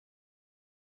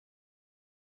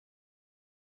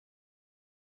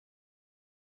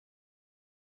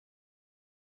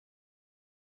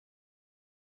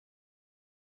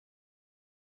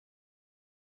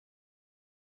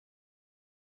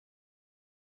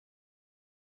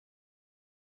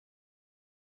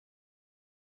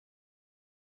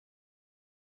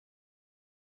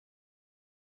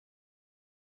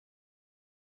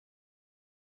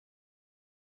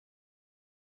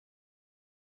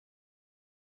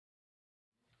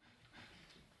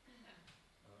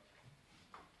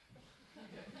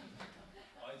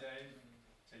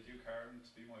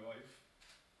be my wife,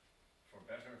 for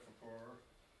better, for poorer,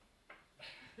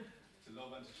 to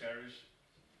love and to cherish,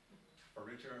 for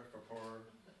richer, for poorer,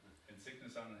 in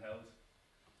sickness and in health.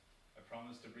 I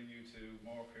promise to bring you to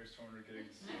more Pierce Turner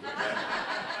gigs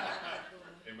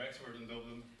in Wexford and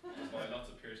Dublin, buy lots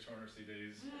of Pierce Turner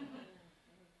CDs,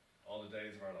 all the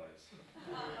days of our lives.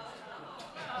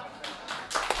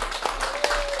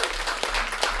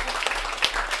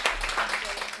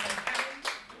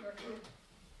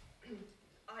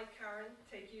 I, Karen,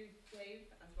 take you, Dave,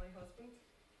 as my husband,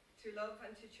 to love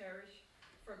and to cherish,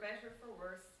 for better, for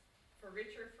worse, for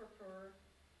richer, for poorer,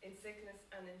 in sickness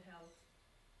and in health.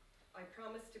 I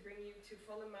promise to bring you to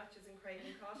Fulham matches in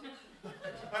Craven Cottage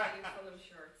and to buy you Fulham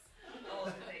shirts all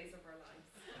the days of our lives.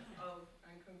 Oh,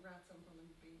 and congrats on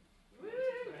Fulham being.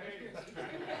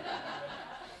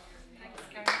 Thanks,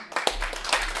 Karen.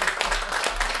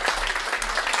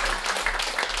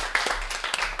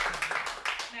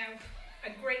 Now, a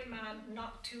great man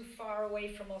not too far away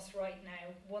from us right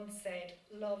now once said,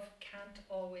 "Love can't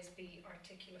always be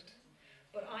articulate."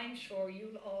 But I'm sure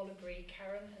you'll all agree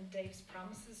Karen and Dave's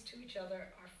promises to each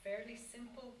other are fairly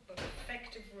simple but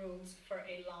effective rules for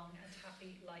a long and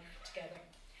happy life together.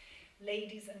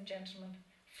 Ladies and gentlemen,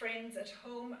 friends at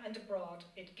home and abroad,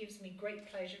 it gives me great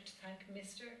pleasure to thank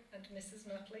Mr. and Mrs.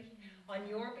 Nutley on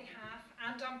your behalf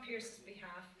and on Pierce's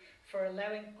behalf for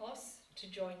allowing us to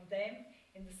join them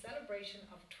in the celebration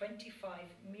of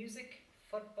 25 music,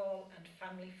 football and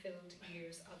family-filled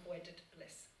years of wedded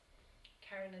bliss.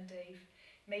 Karen and Dave,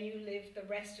 may you live the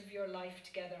rest of your life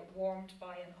together, warmed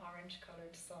by an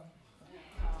orange-coloured sun.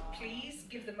 Please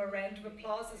give them a round of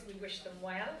applause as we wish them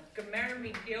well.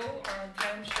 Gomermi Bio or an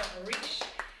town Shotarish,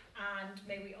 and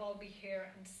may we all be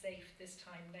here and safe this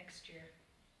time next year.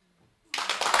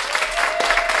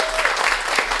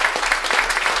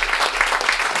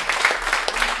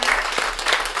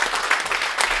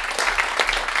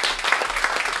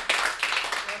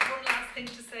 One last thing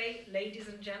to say, ladies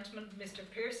and gentlemen, Mr.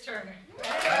 Pierce Turner.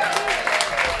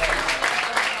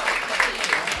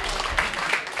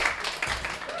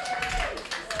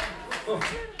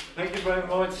 Thank you very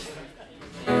much.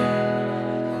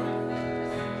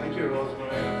 Thank you,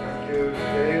 Rosemary. Thank you,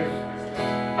 Dave.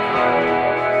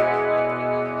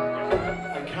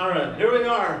 And Karen, here we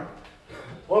are.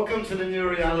 Welcome to the new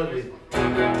reality.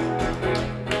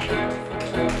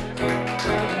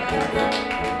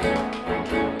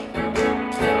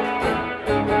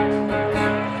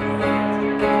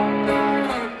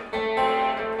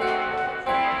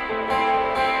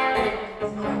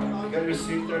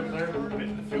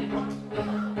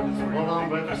 Hold on,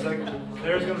 wait a second.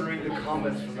 Claire's going to read the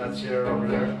comments from that chair over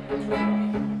there.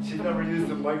 She's never used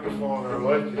a microphone in her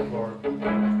life before.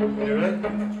 You ready?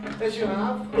 Yes, you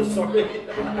have. Oh, sorry.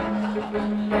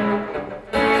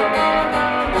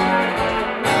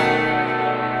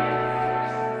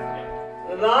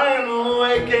 Lying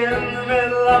awake in the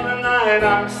middle of the night,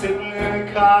 I'm sitting in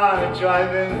a car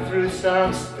driving through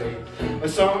some state. A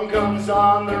song comes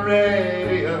on the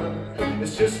radio.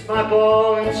 It's just my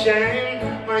ball and chain,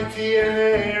 my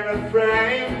DNA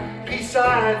refrain. Peace,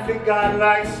 I think I'd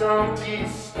like some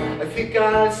peace. I think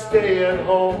I'll stay at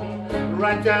home,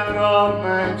 write down all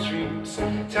my dreams.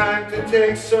 Time to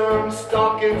take some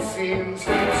stock, it seems. It's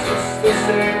just the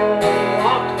same old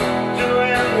walk,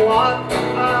 doing what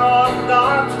I ought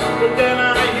not. But then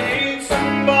I hear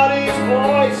somebody's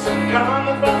voice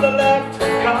coming from the left,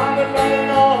 coming from the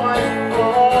north.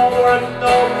 Forward,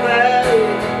 no play,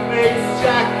 makes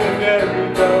Jack a very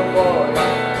dull boy.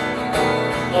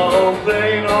 Oh,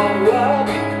 plain old rock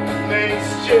makes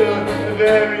Jill a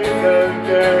very dull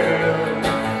girl.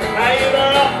 Either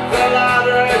up the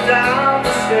ladder or down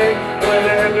the stake,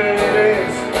 whatever it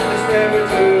is, it's never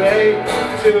too late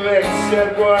to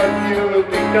accept what you have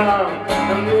become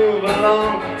and move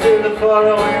along to the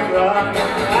following run.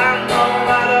 And no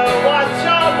matter what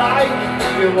you're like,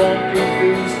 you won't be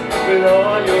pleased with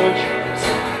all your dreams.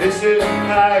 This is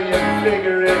how you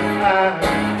figure it out,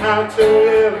 how to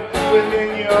live within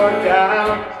your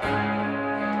doubt.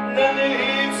 Then you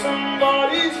hear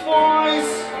somebody's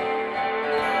voice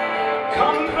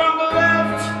coming from the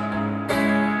left,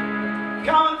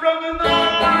 coming from the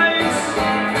noise.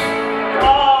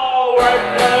 Oh, work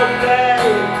no play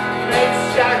makes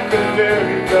Jack a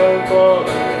very dull boy.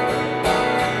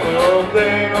 Oh,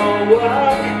 plain old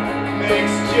work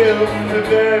makes Jill a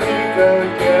very dull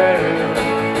girl.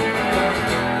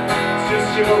 It's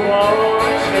just your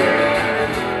watching,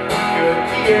 your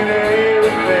DNA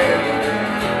repair.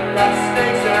 Like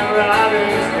snakes and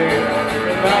ladders there,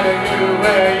 reminding you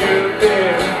where you've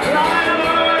been. Lying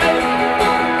awake,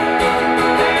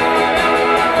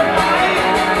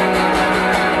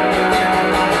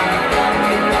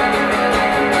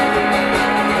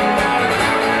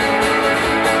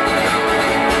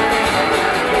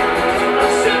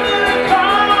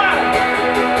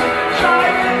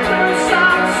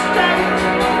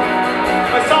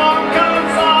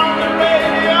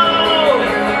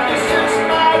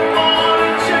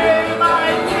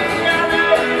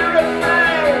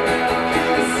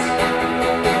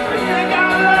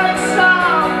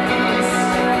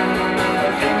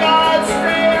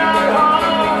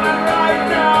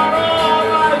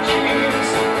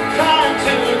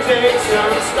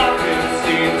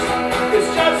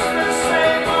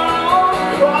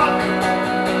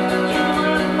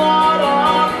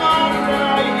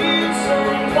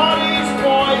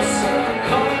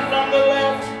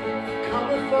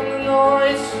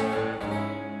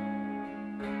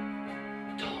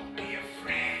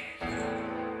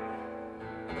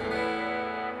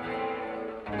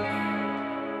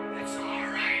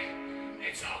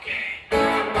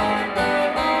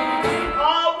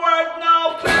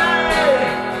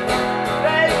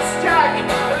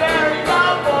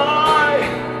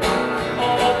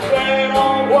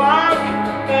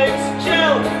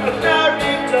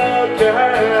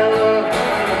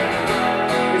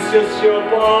 just your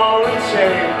ball and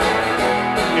chain,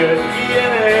 your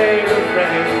DNA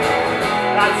refrain,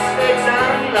 that snakes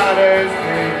and ladders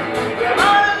name.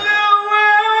 Remind you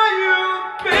where you've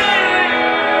been.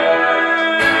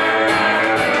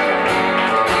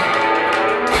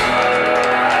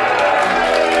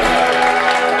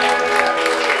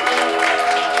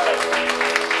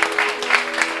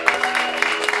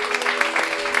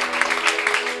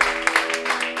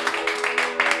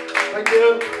 Thank you.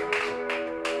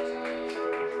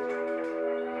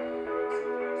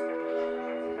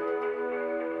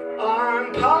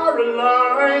 I'm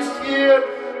paralyzed here,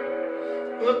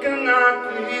 looking at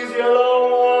these yellow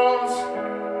walls.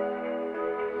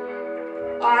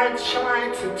 I try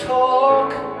to talk,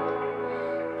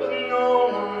 but no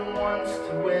one wants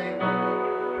to wait.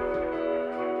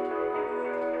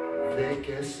 They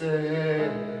guess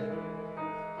ahead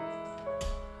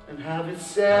and have it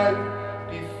said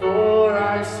before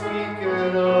I speak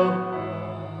it up.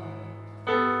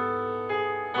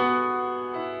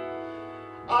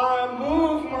 I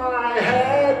move my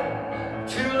head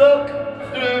to look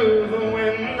through the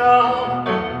window.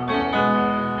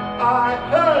 I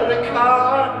heard a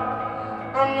car,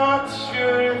 I'm not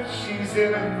sure if she's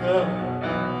in it though.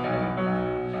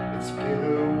 It's been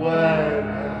a while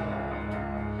now,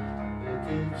 where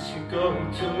did she go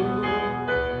to?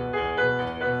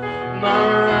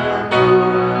 My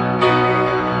moonbeam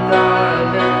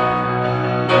darling,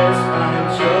 where's my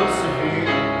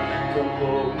Josephine? Come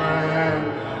hold my hand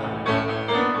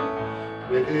now,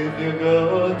 where did you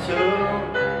go to?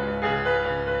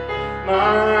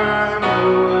 My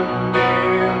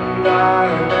moonbeam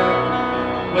darling,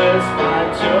 where's my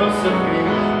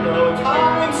Josephine? Though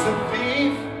time's a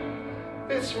thief,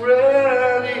 it's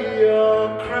really a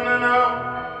criminal.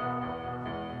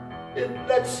 It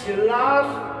lets you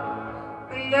laugh,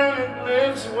 and then it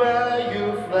lives where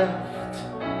you've left.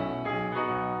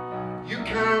 You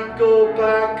can't go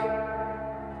back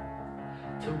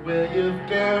to where you've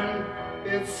been,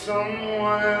 it's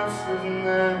someone else's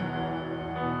name.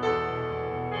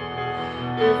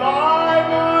 If I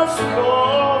must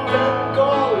go, then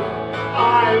go,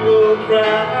 I will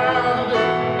grab.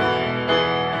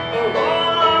 Oh,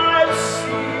 I've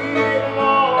seen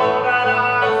all that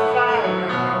I've found.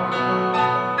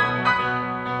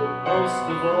 But most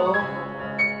of all,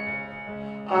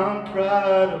 I'm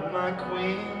proud of my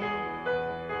queen,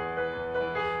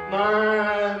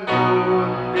 my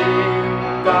moonbeam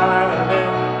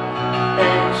darling,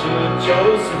 Angel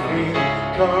Josephine.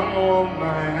 Come hold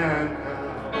my hand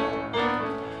now,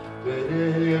 where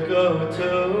did you go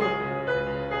to?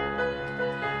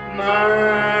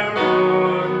 My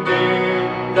moonbeam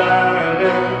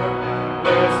darling,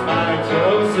 where's my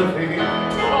Josephine?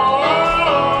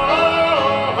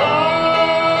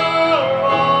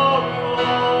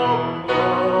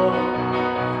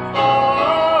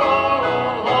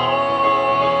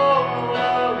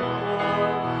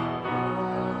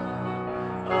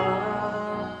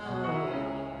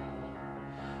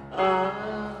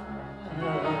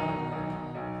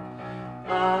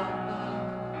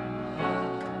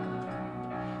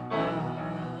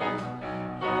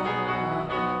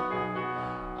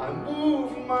 I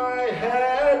move my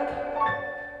head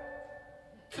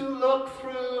to look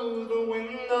through the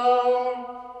window.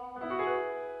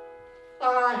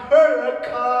 I heard a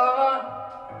car,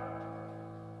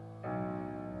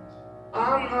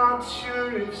 I'm not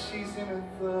sure if she's in it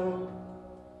though.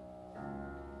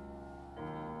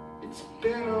 It's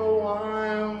been a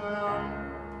while now,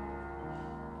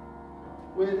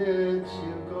 where did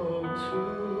you go to?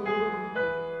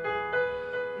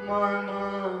 My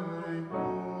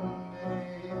moonbeam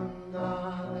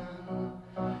darling,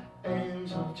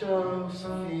 Angel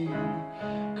Josephine,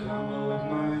 come hold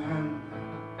my hand,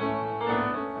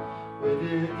 where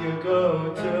did you go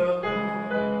to?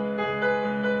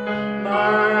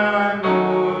 My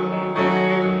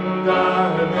moonbeam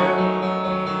darling,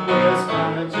 where's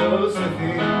my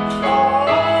Josephine?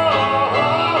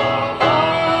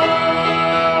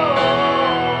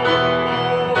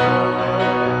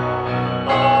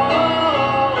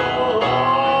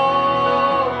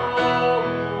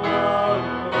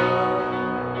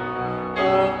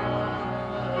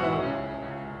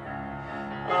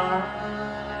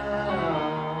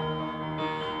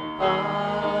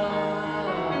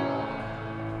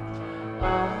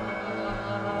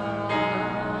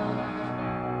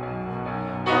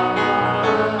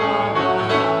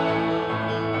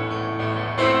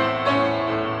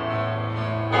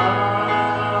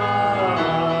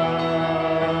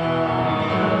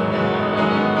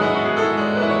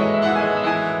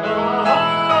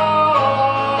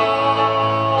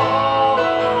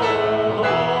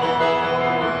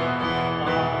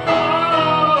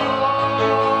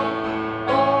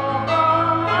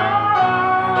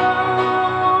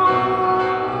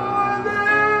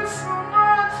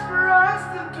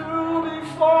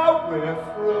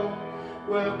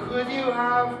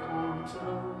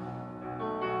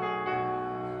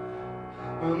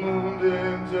 found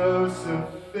in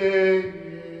Josephine.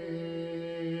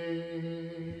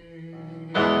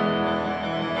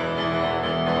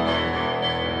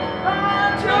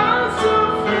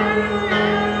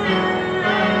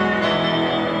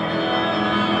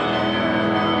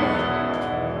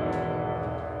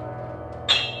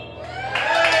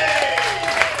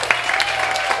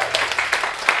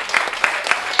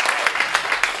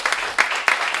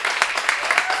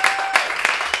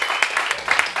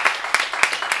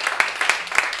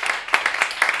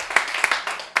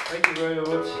 Thank you very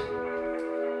much.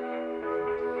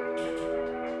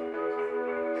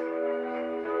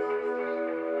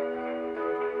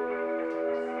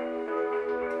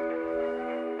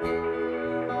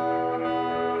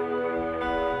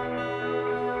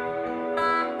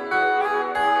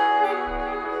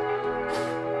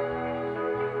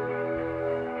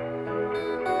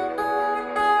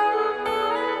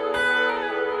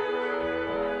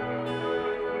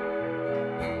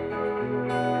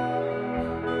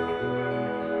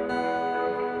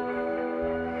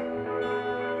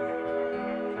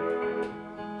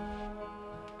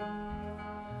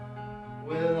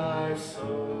 Well, I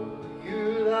saw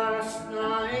you last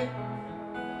night,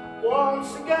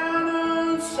 once again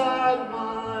inside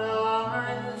my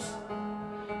eyes,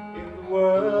 in the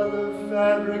world of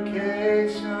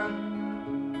fabrication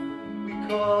we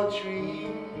call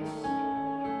dreams.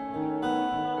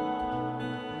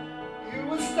 You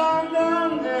were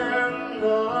standing in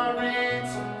the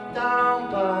reeds down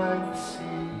by the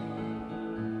sea,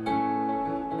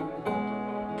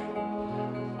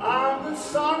 and the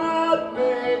sun had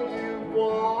made you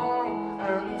warm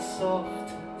and soft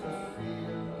to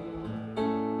feel.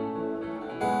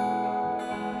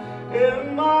 In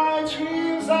my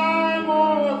dreams I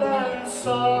more than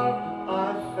saw,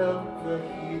 I felt the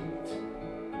heat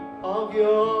of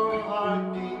your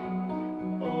heartbeat.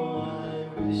 Oh, I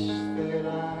wish that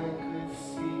I could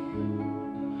see you.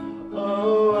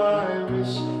 Oh, I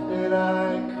wish that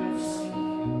I could see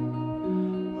you.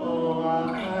 Oh,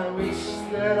 I wish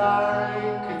that I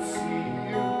could see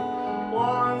you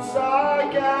once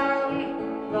again,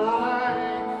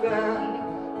 like then,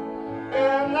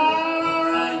 in that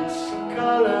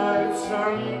orange-colored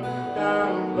sun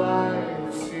down by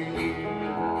the sea.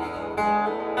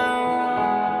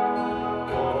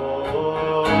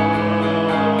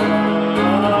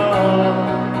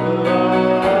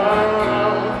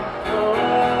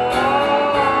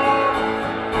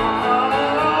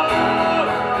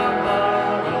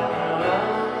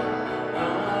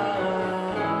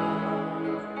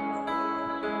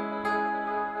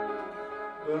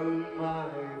 Well,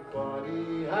 my body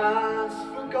has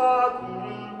forgotten,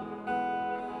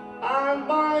 and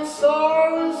my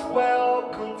soul is well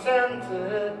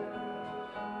contented,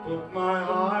 but my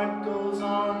heart goes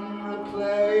on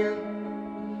replaying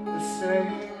the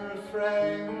same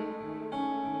refrain.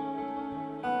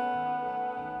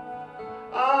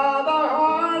 Ah, the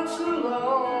heart's a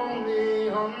lonely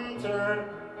hunter,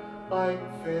 like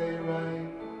they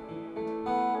write.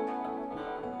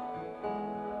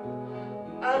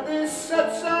 And this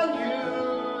sets a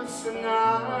new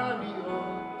scenario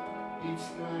each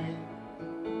night.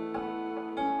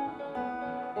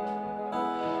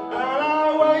 And I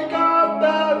wake up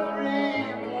every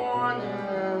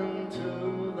morning to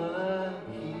the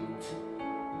heat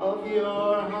of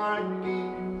your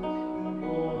heartbeat.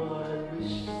 Oh, I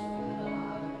wish that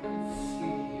I could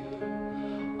see you.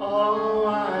 Oh,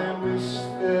 I wish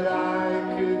that I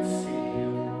could see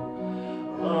you.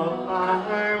 Oh,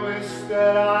 I wish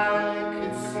that I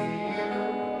could see you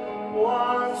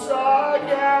once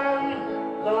again,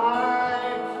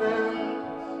 like then,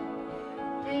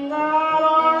 in that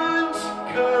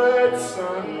orange-colored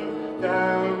sun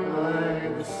down by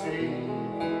the sea.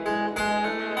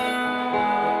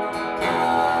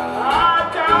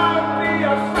 Don't be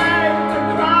afraid to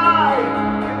cry,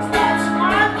 'cause that's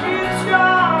what keeps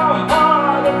your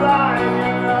heart alive,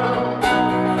 you know.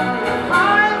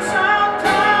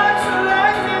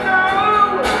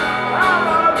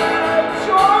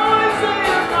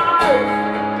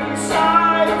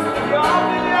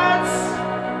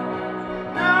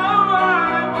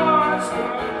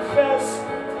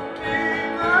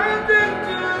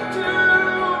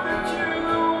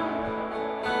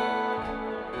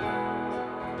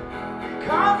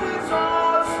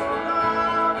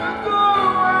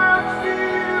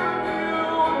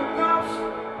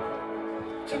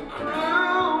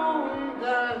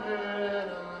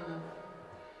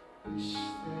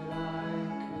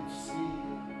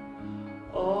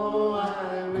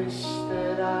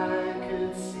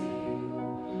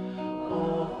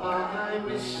 I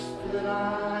wish that I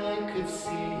could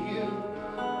see you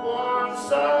once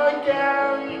again.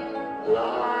 again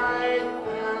like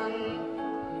then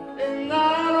in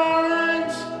that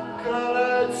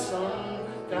orange-colored sun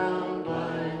down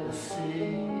by the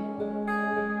sea.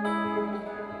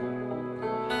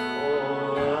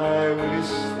 Oh, I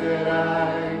wish that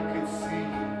I could see.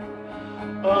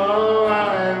 Oh, I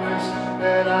wish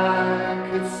that I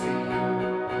could see.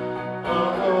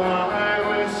 Oh, I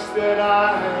wish that I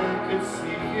could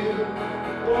see you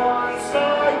once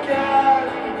again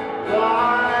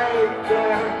like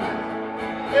then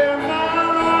in that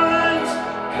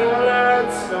orange-colored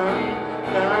sun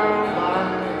down by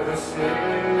the sea.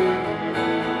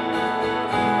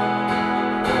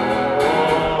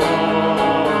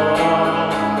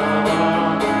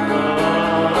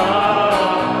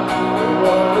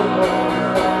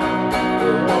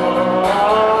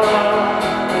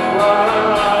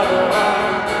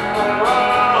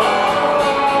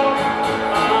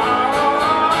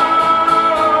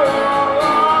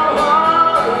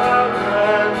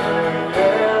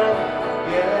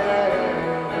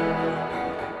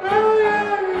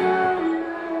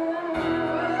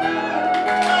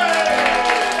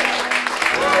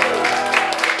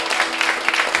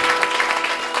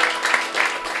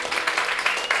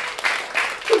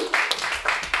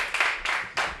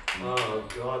 Oh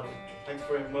God, thanks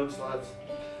very much, lads.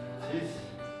 Jeez.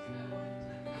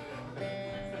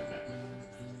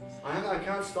 I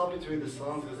can't stop between the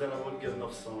songs because then I wouldn't get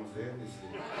enough songs in, you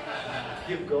see.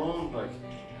 Keep going, like,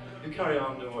 you carry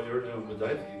on doing what you're doing, but I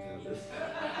have to keep doing this.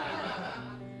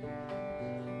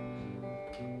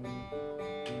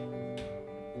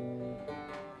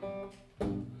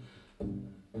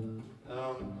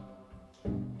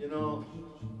 You know,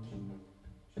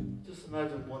 just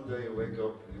imagine one day you wake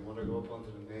up and you want to go up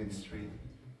onto the main street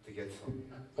to get something.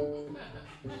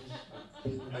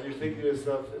 And you're thinking to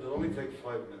yourself, it'll only take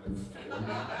 5 minutes to get it.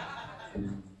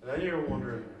 And then you're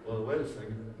wondering, well, wait a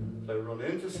second, if I run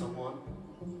into someone,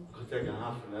 it could take a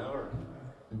half an hour.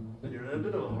 And you're in a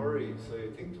bit of a hurry, so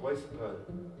you think twice about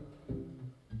it.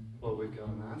 Well, we've got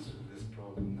an answer to this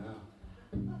problem now.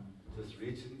 Just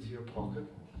reach into your pocket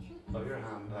of your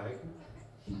handbag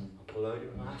and pull out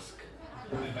your mask.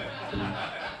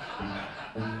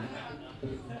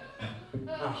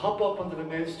 And hop up onto the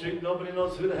main street, nobody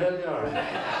knows who the hell you are.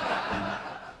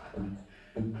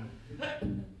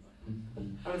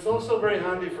 And it's also very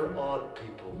handy for odd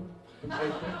people.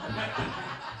 Like,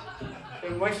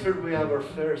 in Wexford we have our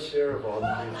fair share of odd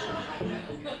people.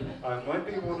 I might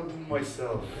be one of them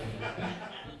myself.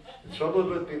 The trouble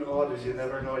with being odd is you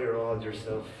never know you're odd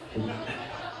yourself.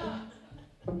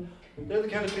 They're the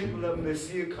kind of people that when they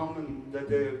see you coming, that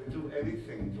they do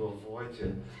anything to avoid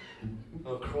you.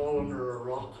 They'll crawl under a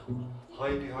rock,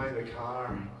 hide behind a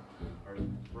car, or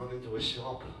run into a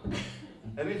shop.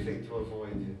 Anything to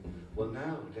avoid you. Well,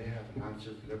 now they have an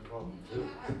answer to their problem too.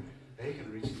 They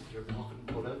can reach into their pocket and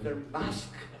pull out their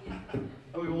mask. And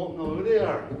we won't know who they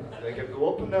are. They can go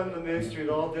up and down the main street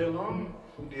all day long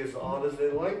and be as odd as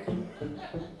they like.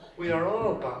 We are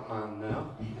all Batman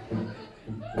now.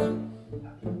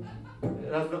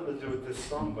 It has nothing to do with this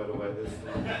song, by the way.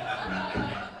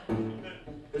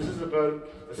 This is about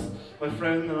my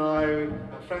friend and I,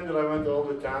 a friend that I went to all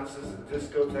the dances and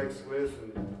discotheques with,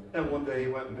 and then one day he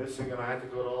went missing and I had to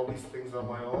go to all these things on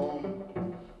my own.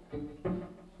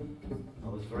 I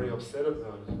was very upset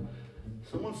about it.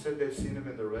 Someone said they'd seen him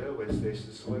in the railway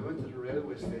station, so I went to the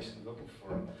railway station looking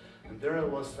for him. And there I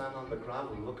was standing on the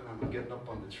gravel looking at him getting up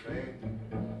on the train.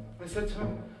 I said to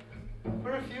him,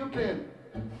 "Where have you been?"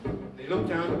 And he looked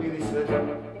down at me and he said,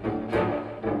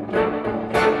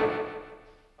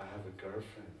 "I have a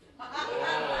girlfriend."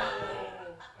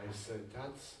 I said,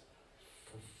 "That's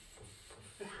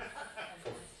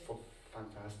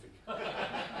fantastic."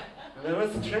 And then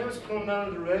as the train was coming out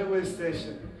of the railway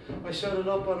station, I shouted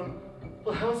up at him,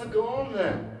 "Well, how's it going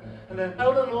then?" And then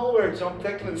out of nowhere jumped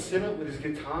Declan Sinnott with his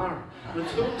guitar. And the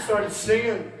two of them started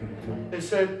singing. They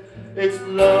said, "It's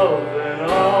love and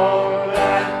all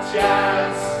that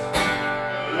jazz,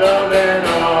 love and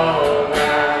all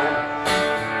that,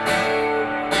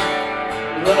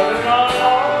 love and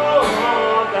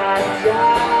all that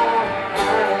jazz."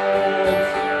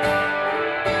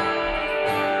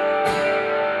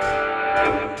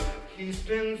 He's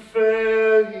been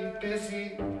fairly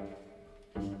busy.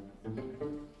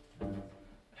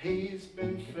 He's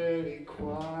been fairly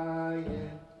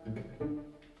quiet.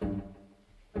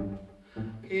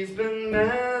 He's been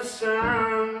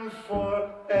messing for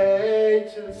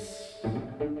ages.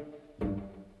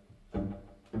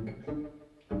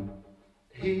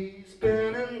 He's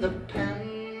been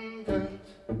independent.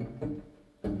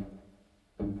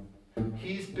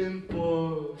 He's been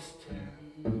boasting.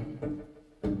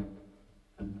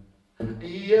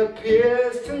 He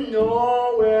appears to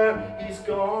know where he's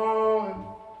going.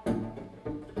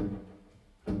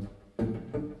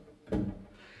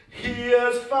 He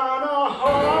has found a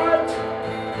heart,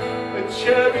 a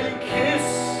cherry kiss,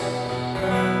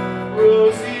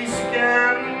 rosy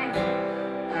skin,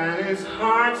 and his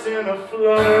heart's in a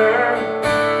flutter.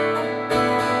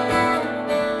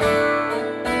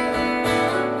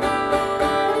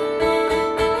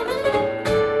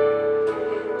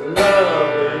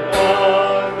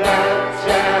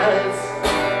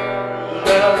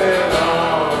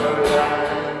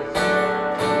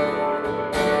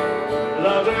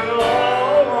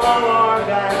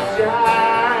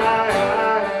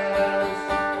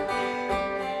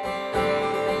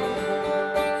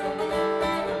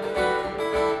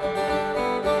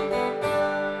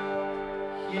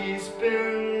 He's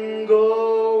been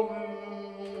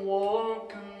going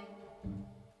walking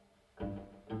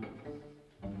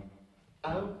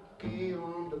out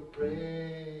beyond the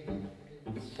bridge.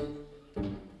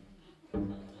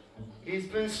 He's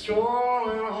been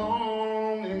strolling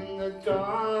home in the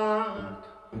dark.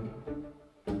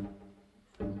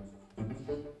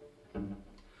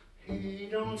 He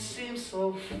don't seem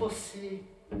so fussy,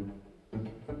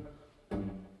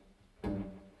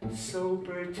 so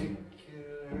particular.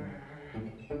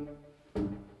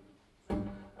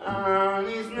 And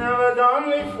he's never done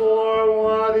before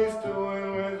what he's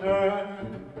doing with her.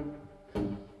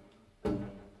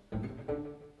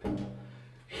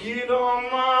 He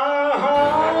don't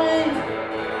mind.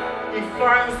 He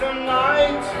finds the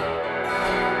night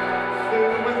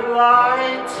filled with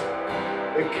light,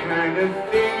 the kind of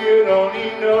thing you'd only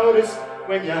notice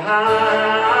when you're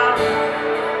high.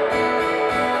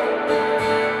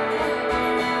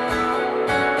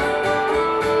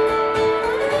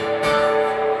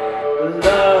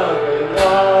 Loving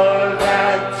all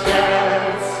that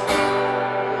jazz,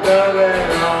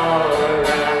 loving all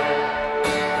that,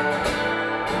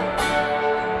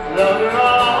 loving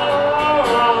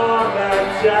all that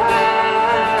jazz.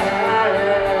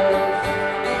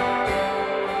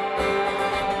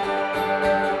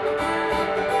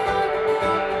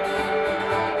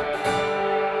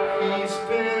 He's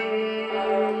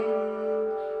been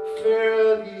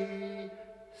fairly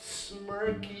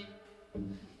smirky.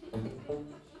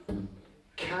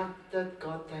 Cat that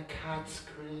got the cat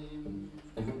scream.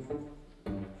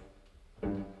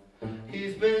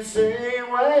 He's been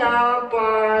sitting way out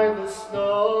by the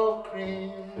snow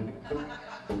cream.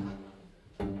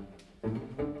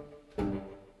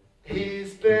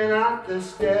 He's been at the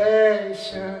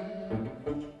station.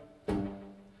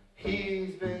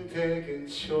 He's been taking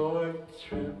short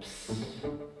trips.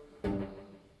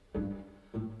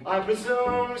 I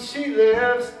presume she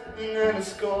lives in an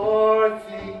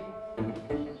escorty.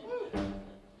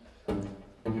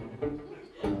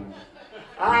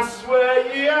 I swear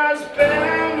he has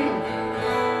been.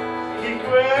 He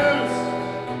grins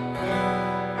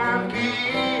and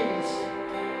beams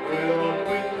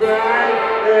with pride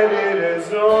that it has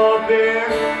all been.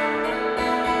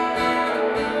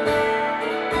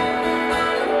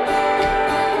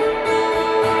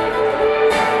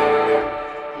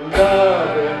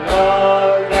 Loving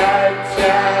all that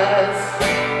jazz,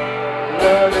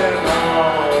 loving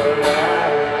all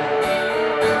that,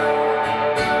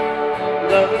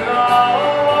 loving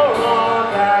all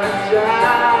that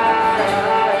jazz.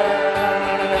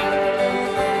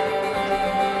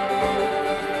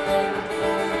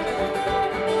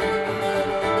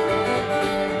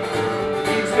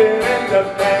 He's been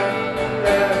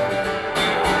independent,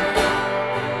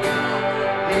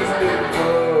 he's been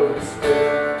posted.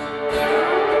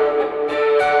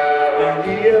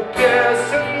 He appears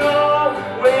to know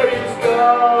where he's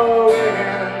going.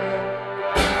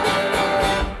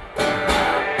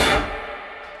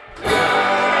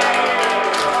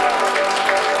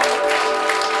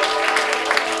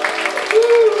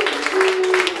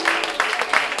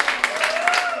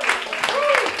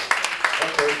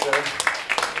 Okay, so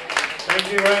thank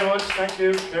you very much. Thank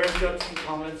you. There's got some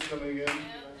comments coming in.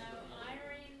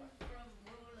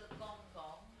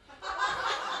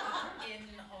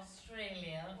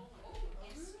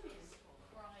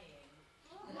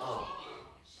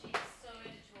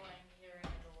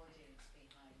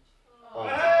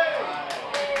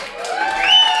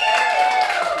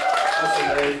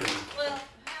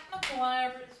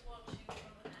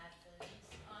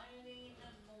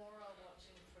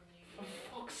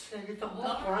 The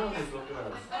whole crowd is looking at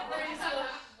us.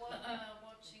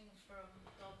 Watching from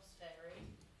Dobbs Ferry.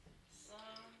 So,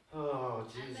 Oh,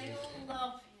 Jesus. and they all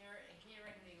love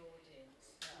hearing the audience.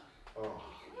 Oh.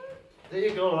 There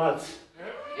you go, lads.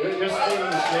 You're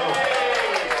stealing the show.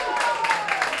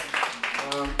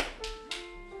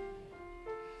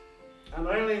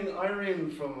 Irene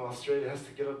from Australia has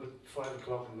to get up at 5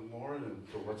 o'clock in the morning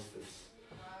to watch this.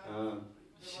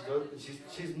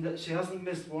 She hasn't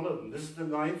missed one of them. This is the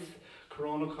 9th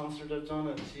Corona concert I've done,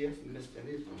 and she hasn't missed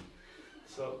any of them.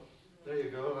 So there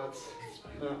you go. That's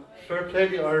fair play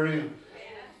to Irene.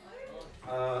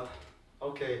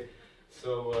 Okay,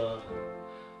 so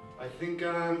I think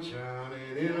I'm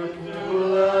drowning in a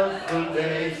pool of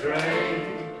Monday's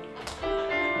rain.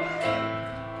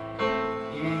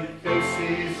 He thinks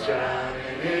he's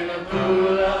drowning in a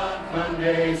pool of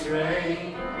Monday's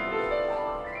rain.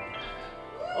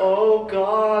 Oh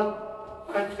God,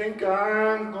 I think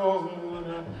I'm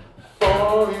gonna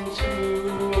fall into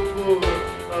a pool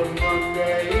of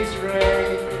Monday's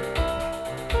rain.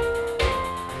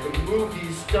 The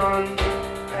movie's done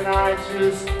and I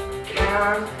just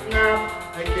can't nap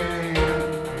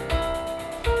again.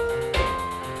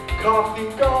 Coffee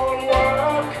don't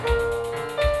work,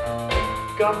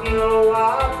 got no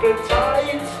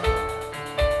appetite.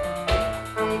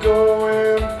 I'm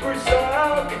going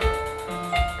berserk.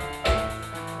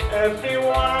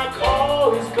 Everyone I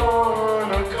call is gone.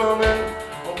 I'm coming,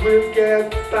 I will get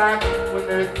back when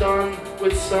they're done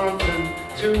with something.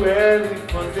 Too early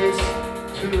for this,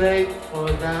 too late for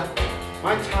that.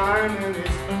 My timing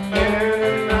is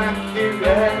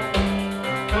immaculate.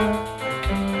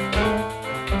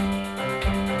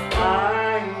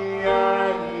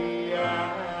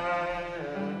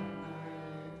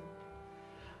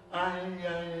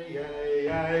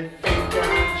 I think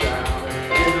I'm drowning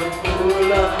in a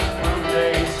pool of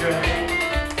Monday's rain.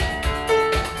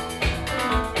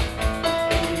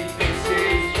 He thinks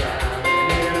he's drowning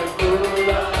in a pool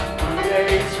of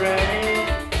Monday's rain.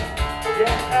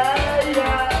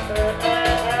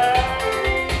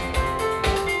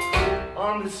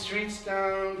 On the streets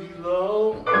down below,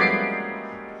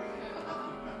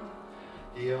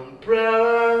 the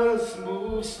umbrellas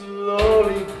move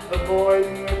slowly,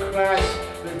 avoiding a crash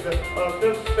with the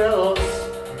other fellows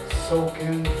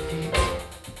soaking feet.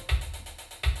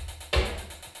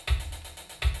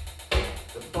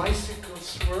 The bicycles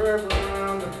swerve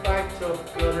around the backed up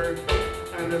gutter,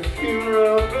 and the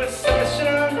funeral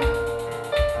procession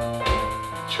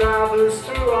travels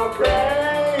through our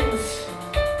brains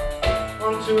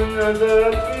onto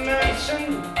another dimension,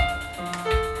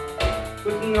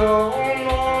 with no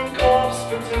known corpse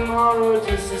for tomorrow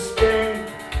to sustain.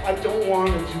 I don't want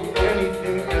to do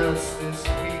anything else this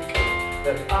week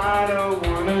that I don't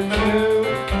want to do.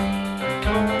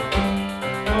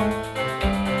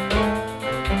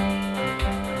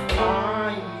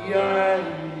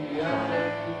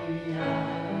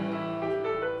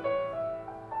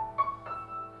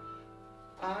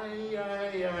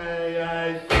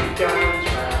 I think I'm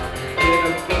drowning in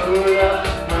a pool of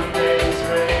Monday's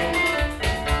rain.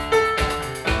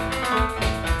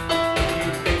 He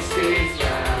thinks he's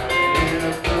drowning in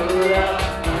a pool of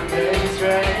Monday's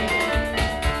rain.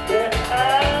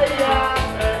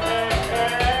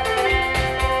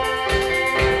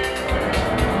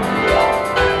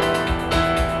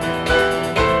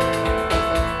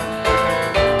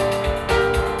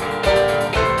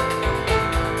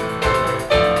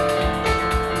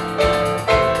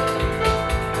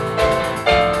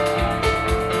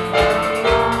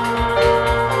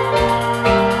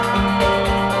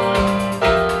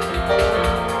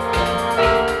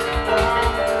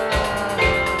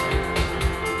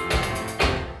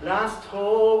 Last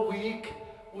whole week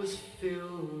was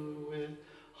filled with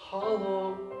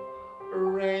hollow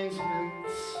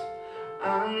arrangements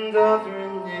and other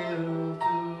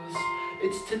news.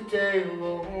 It's today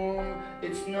alone,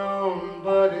 it's known,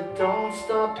 but it don't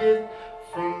stop it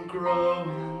from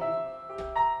growing.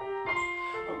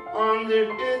 I'm under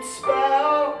its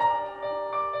spell,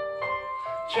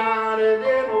 drowning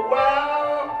in a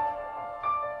well,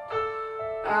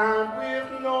 and with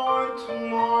knowing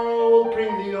tomorrow will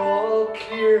bring the all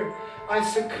clear, I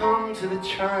succumb to the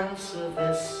trance of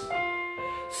this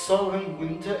sullen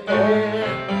winter air.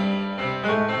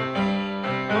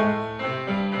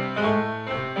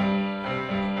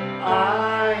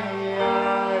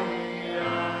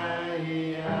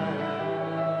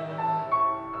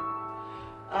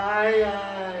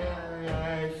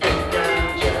 I think I'm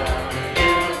drowning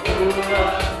in a pool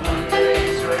of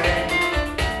Monday's rain.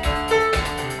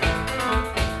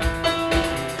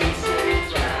 He thinks he's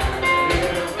drowning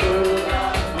in a pool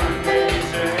of Monday's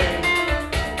rain.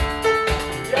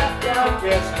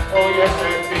 Yes, oh yes,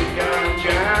 I think I'm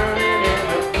drowning in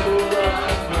a pool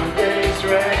of Monday's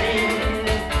rain.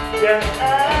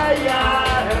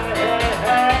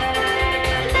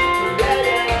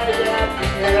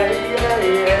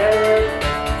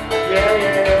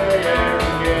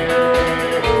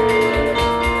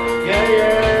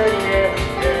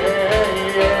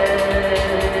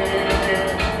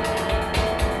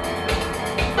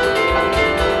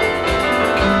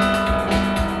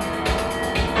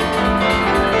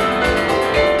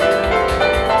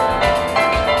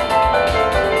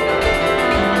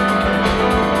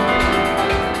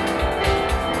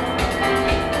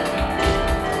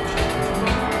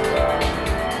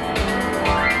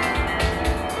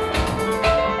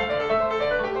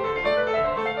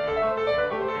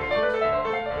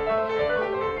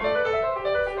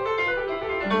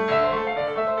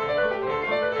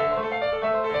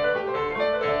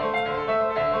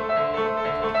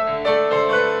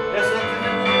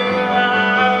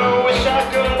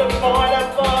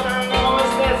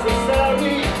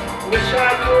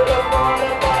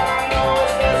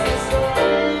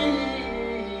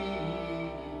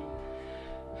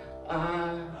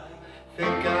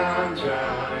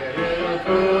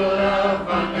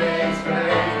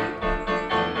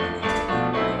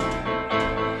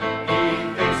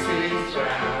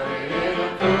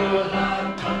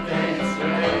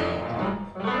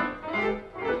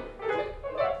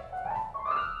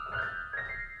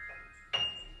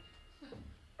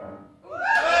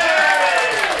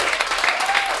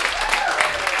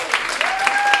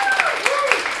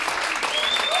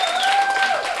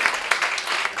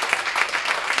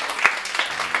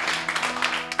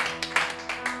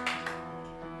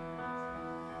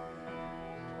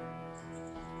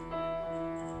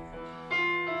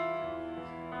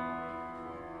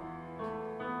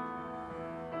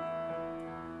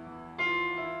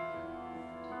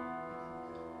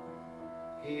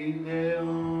 He lay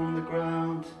on the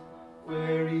ground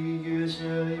where he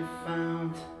usually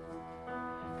found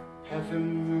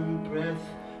heaven and breath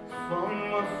from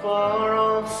a far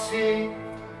off sea,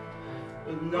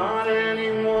 but not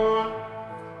anymore.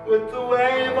 With the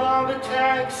wave of a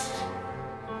text,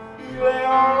 he lay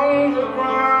on the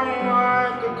ground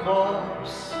like a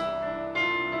corpse.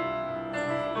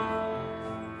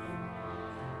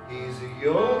 He's a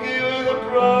yogi with a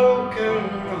broken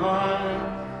heart.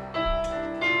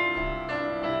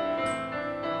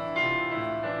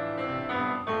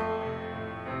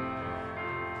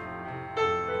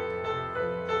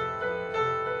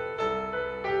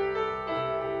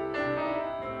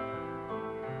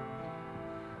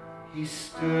 He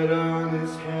stood on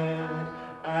his head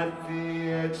at the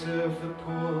edge of the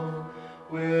pool,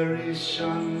 where he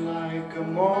shone like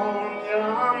ammonia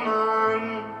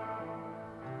man.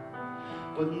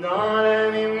 But not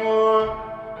anymore.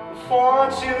 The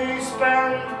fortune he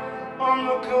spent on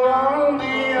the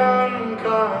Colombian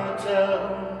cartel.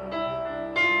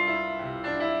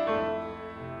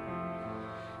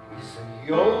 He's a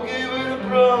yogi with a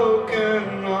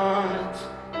broken heart.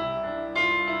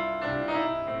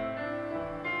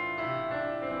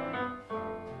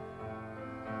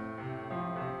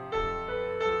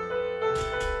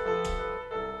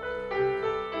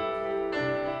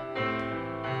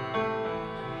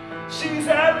 She's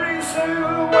every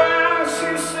single where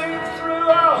she sees through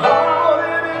a hole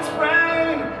in his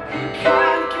brain. He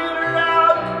can't get her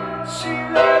out. She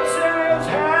lives in his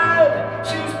head.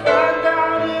 She's burned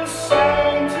down his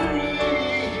sanctuary.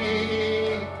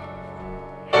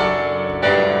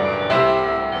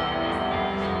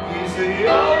 He's a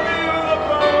yogi with a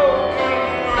broken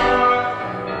heart.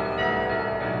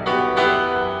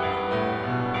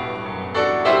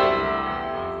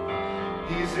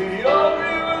 He's a yogi.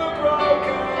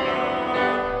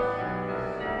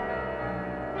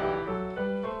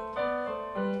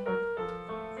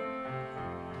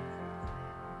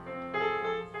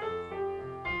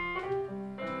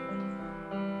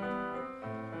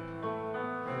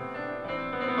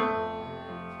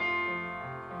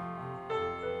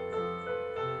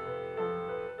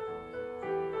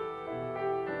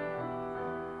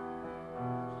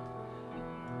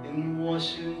 In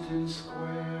Washington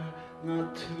Square,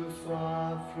 not too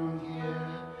far from here,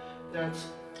 that's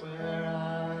where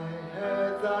I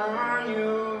heard the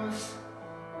news.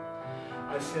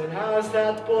 I said, how's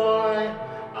that boy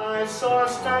I saw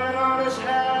standing on his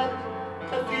head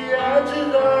at the edge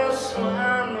of the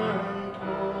swimming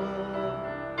pool?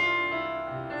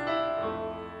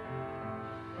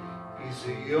 He's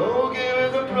a yogi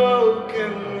with a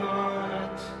broken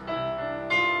heart.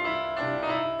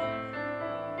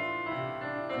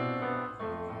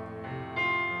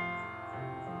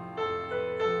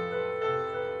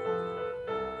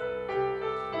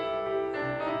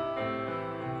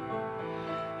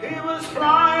 He was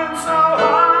flying so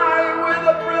high with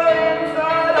a brilliant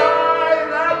third eye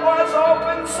that was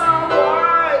open so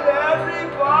wide.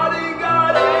 Everybody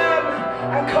got in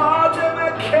and called him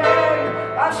a king.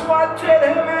 That's what did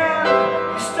him in.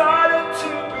 He started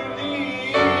to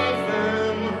believe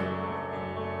him.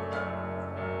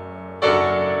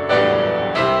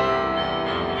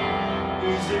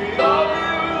 He's a yogi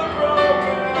with a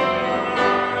broken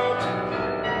heart.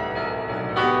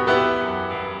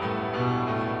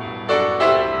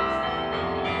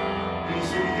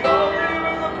 He's a yogi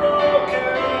with a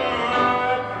broken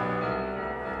heart.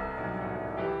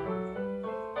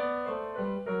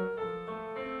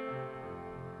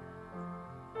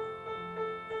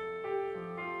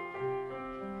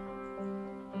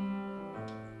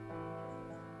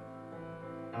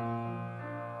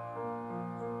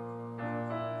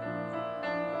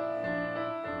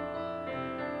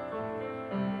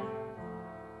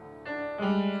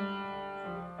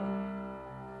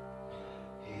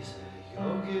 He's a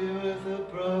yogi with a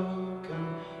broken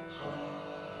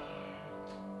heart.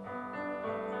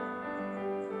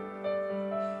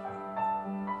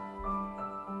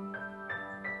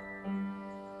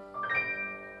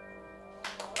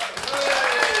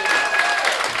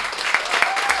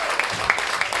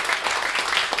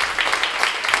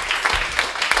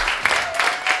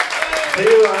 See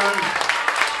you, Anne.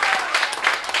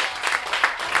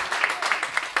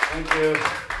 Thank you.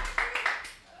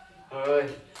 All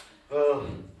right. Well,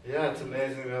 yeah, it's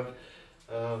amazing.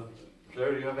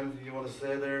 Claire, do you have anything you want to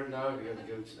say there now? You have to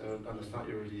give, and it's not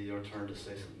really your turn to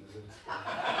say something, is it?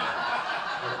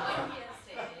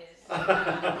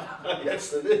 Yes,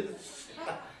 Yes, it it is. is.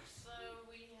 Yeah, so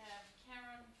we have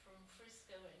Karen from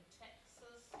Frisco in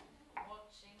Texas,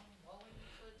 watching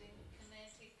Wallingford in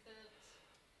Connecticut,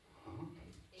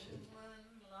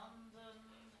 England, London,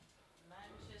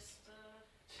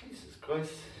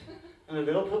 Christ. And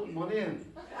they don't put money in.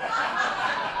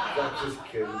 I'm just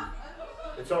kidding.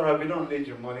 It's alright, we don't need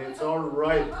your money, it's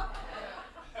alright.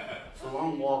 It's a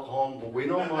long walk home, but we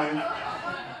don't mind.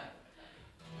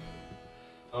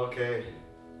 Okay.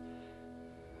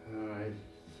 Alright,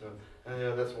 so,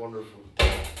 yeah, that's wonderful.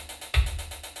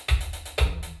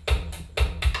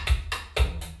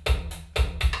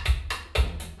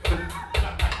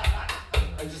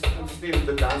 I just needed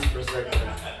to dance for a second.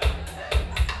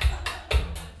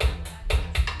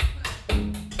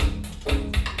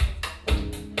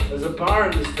 There's a bar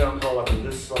in this town called after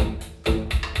this song.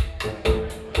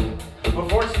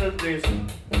 Unfortunately, it's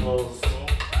closed.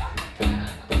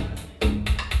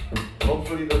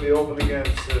 Hopefully they'll be open again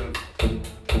soon.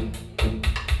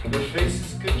 Their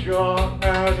faces could draw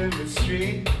out in the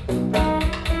street.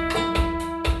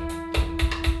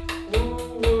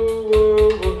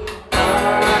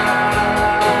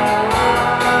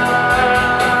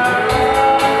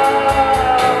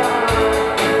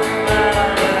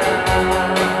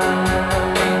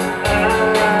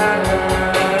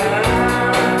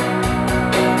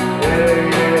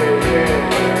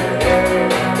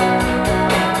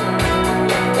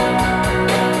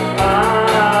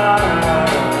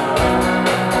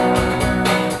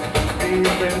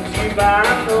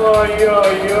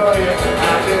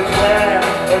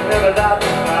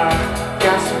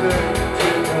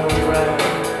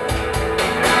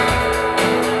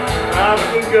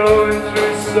 Going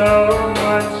through so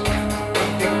much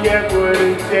to get what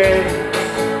it takes.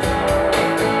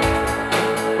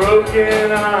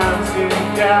 Broken arms and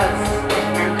cuts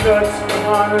and cuts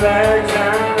on legs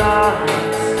and arms.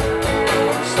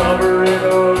 Slobbering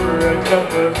over a cup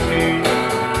of tea.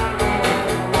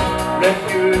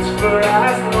 Refuge for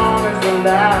as long as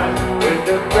allowed, with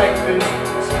the breakfast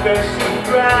special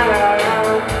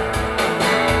ground.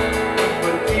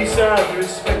 But these are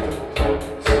respectable.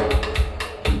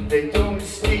 They don't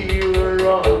steal or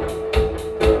rob.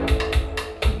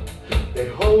 They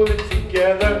hold it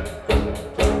together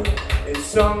in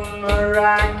some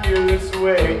miraculous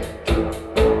way,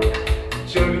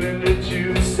 juggling the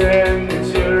juice and the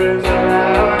children's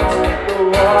allowance, the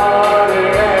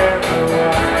water and the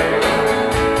wine,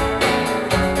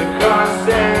 the cross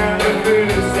and the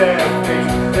cruise that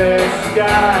makes the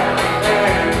sky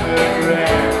and the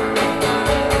ground.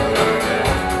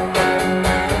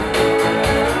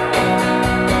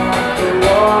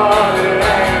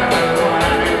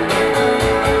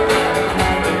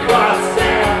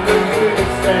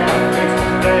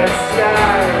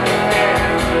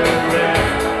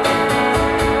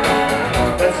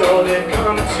 So they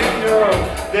come to know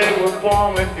they were born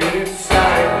with it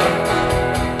inside,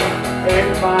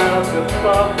 8 miles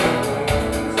above the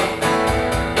winds.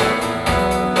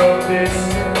 Though this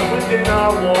within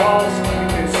our walls, we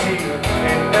can see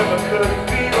they never could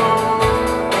belong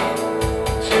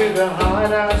to the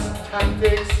hard-ass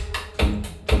tactics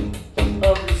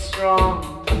of the strong.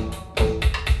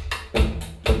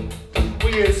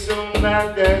 We assume that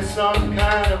there's some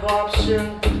kind of option,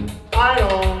 I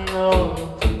don't know.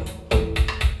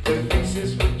 The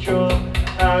faces would draw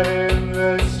out in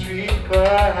the street,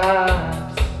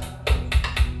 perhaps,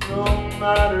 no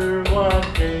matter what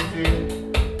they did.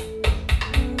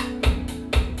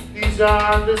 These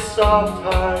are the soft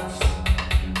hearts,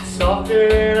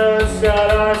 softening us at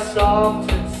our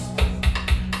softest,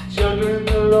 juggling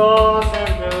the laws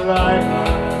and the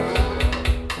lights,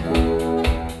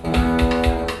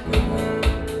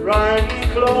 riding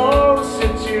closer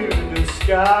to the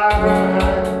sky,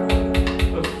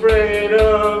 afraid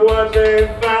of what they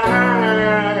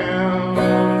found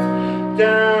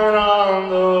down on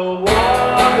the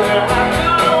water.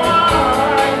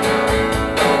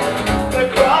 The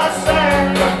cross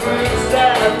and the blues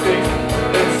that fix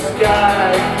the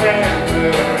sky and the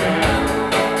ground.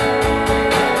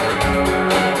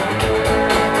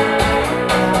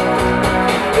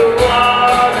 The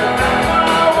water and the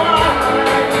wine,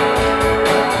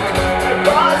 the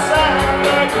cross and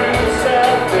the blues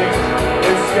that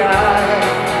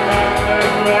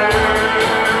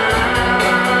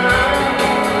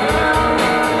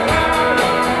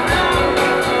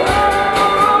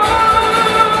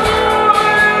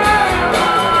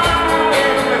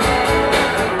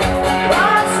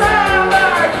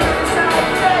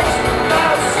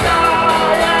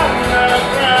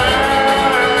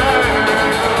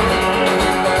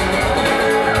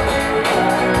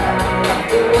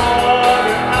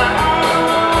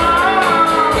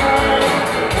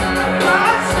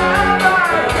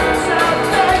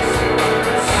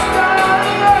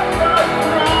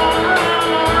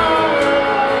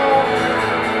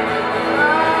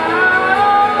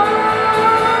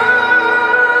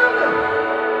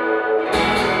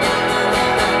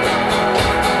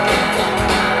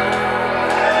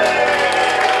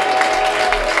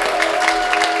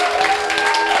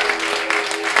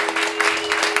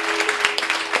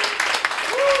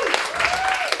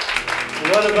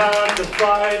What about the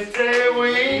 5-day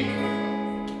week?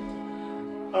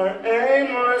 Or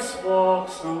aimless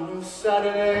walks on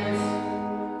Saturdays?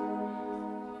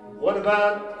 What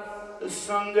about the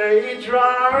Sunday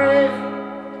drive?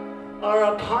 Or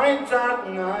a pint at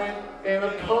night in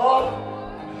a pub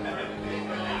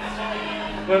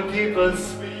where people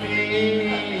speak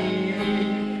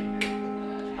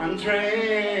and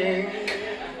drink?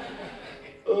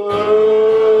 Oh,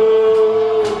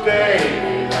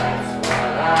 baby, that's what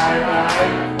I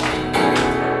like.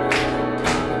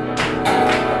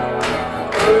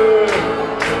 Oh,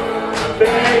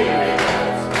 baby,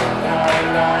 that's what I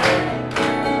like.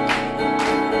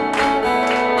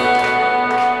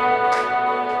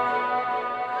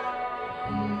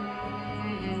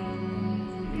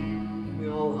 We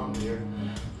all hum here.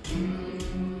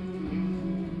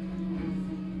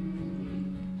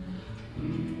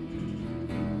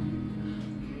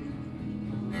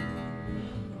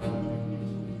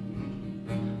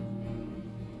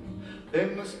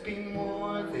 There must be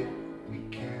more that we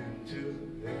can do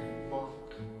than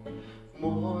mock,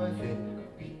 more that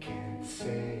we can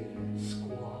say than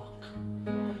squawk,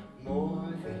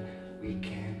 more that we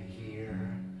can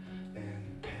hear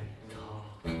than pet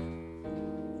talk.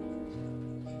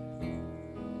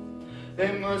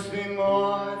 There must be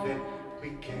more that we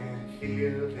can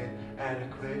feel than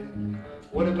adequate.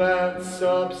 What about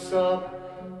sob?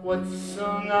 What's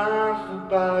so nice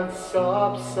about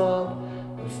sob?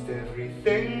 Must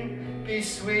everything be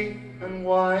sweet and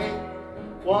white?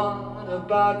 What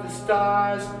about the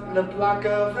stars in the black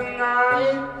of the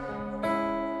night?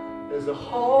 There's a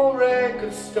whole rake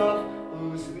of stuff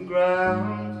losing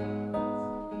ground.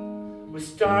 We're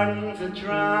starting to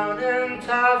drown in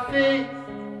taffy.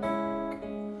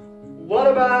 What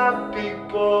about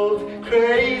people's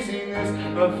craziness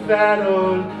of fat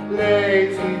old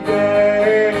lazy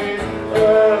days?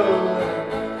 Oh,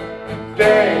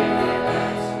 baby,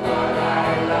 that's what I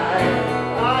like.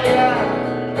 Oh yeah,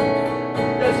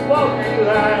 that's what we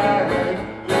like.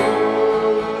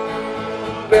 Oh,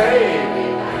 baby,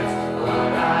 that's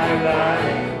what I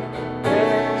like.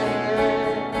 Yeah.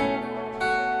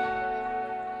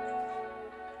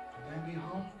 Maybe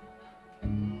home.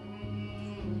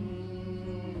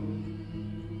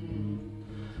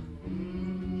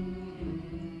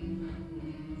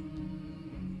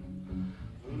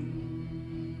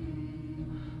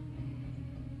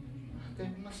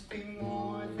 There must be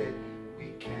more that we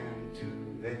can do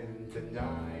than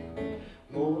deny,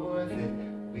 more that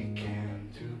we can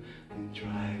do than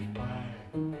drive by.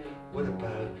 What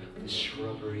about the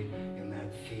shrubbery in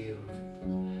that field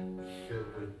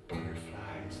filled with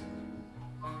butterflies?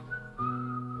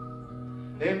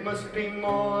 There must be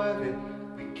more that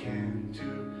we can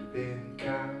do than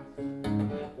count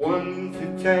 1 to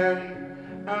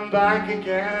 10 and back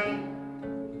again,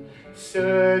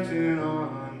 surging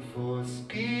on for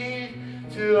speed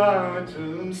to our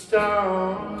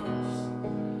tombstones.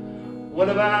 What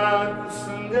about the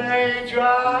Sunday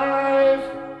drive,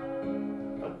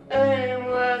 or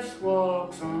aimless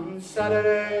walks on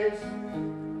Saturdays?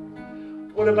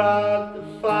 What about the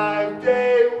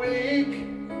 5-day week,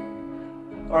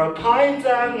 or a pint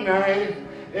at night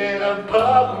in a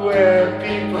pub where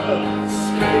people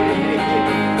speak?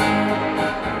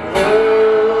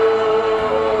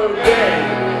 Oh,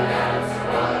 baby, that's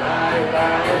what I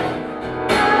like.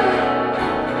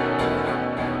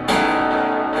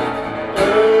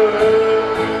 Oh,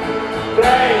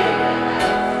 baby,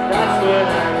 that's what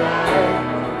I like.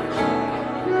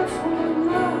 That's what I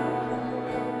like.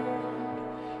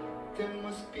 There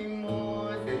must be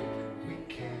more that we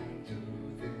can do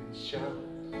than shout,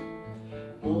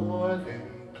 more than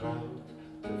clout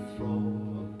to throw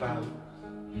about.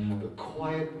 The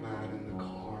quiet man in the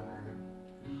corner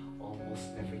almost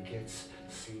never gets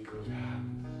singled out.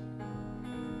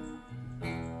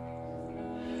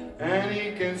 And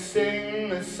he can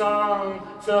sing a song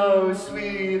so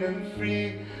sweet and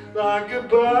free, like a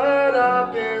bird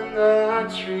up in the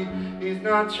tree. He's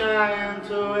not trying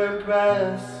to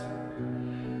impress,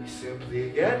 he's simply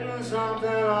getting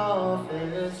something off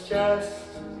his chest.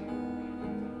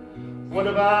 What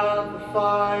about the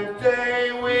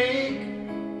 5-day week,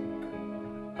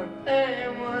 or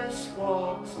aimless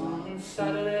walks on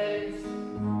Saturdays?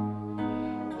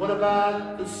 What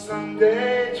about the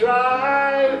Sunday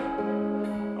drive,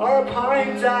 or a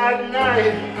pint at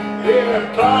night in a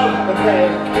pub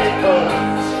where people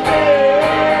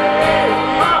stay?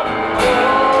 Oh,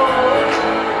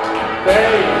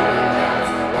 baby, that's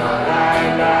what I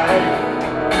like.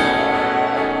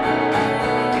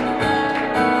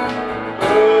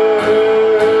 Oh,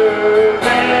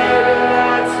 baby,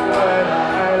 that's what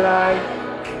I like.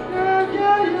 Yeah,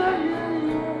 yeah.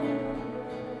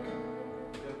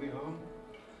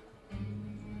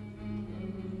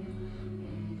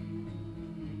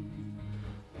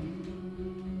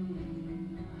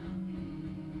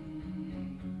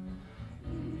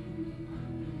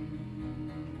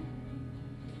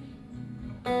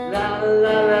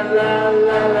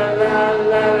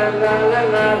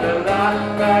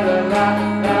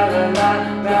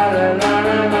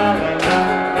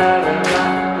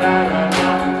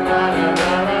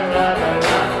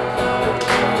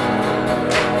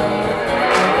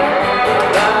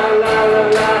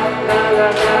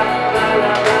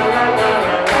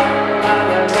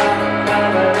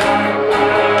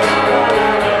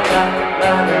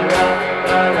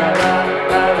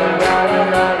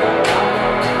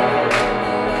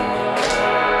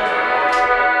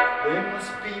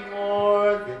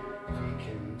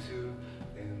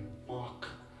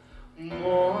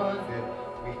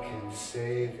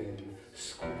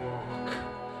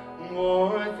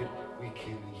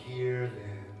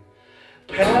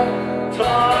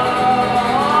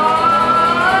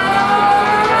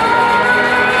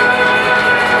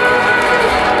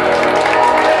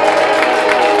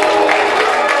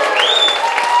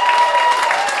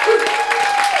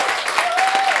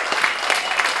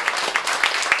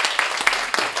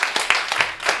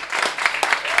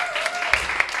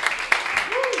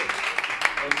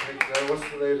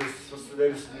 What's the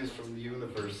latest news from the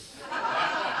universe?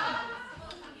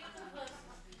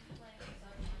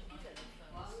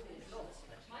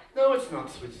 No, it's not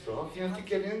switched off. You have to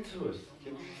get into it.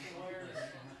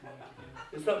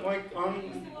 Is that mic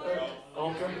on,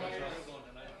 Alkin?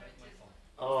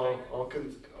 Oh,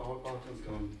 Alkin's gone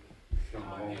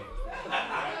home.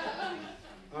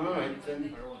 All right,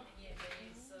 then.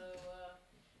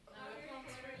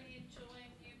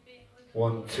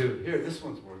 One, two. Here, this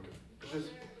one's working.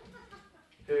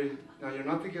 Here, now you're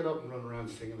not to get up and run around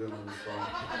singing the little song.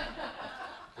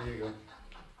 There you go.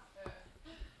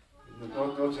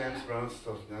 No James Brown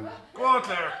stuff now. Go out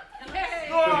there! Hey!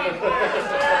 Go on!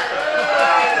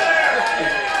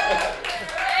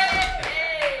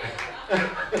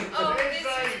 Oh, this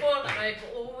is one I've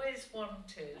always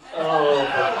wanted. Oh,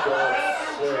 for God's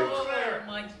sake. Oh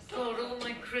my God, all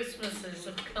my Christmases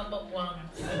have come at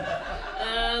once.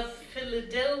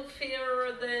 Philadelphia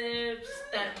are there,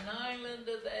 Staten Island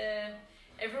are there.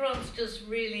 Everyone's just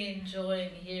really enjoying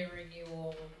hearing you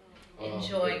all,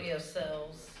 enjoying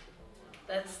yourselves.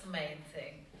 That's the main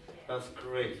thing. That's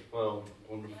great. Well,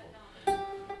 wonderful.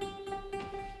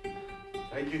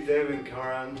 Thank you, Dave and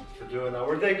Karen, for doing that.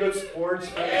 Were they good sports?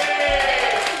 Yes,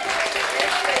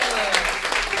 they were.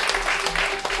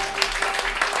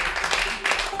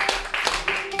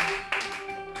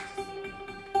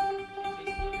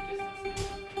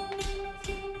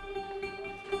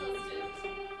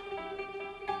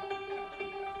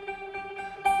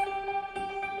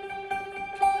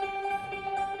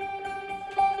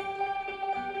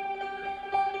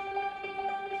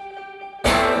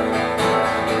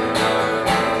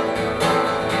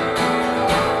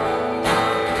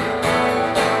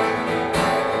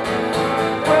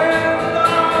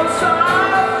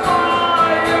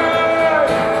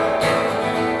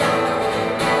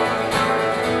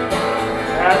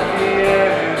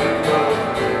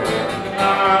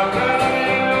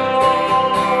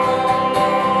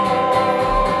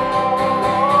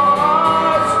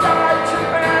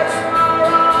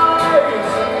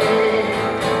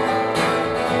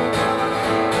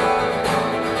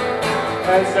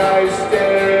 As I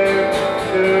stare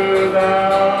into the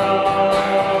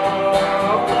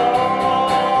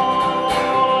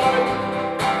light,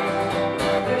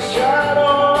 the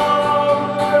shadow of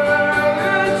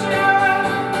religion,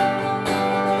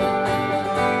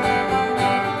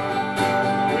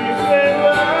 we feel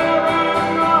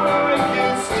like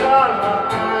it's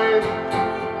time,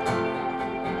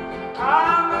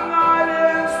 and the night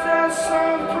is there's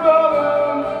some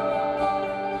problem.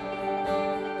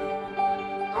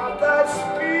 That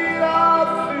speed of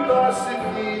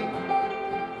philosophy,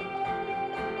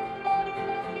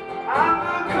 and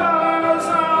the colors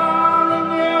are a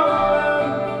million,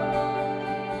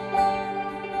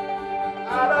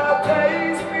 and our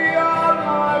days beyond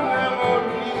my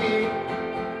memory,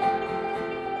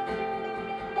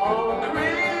 all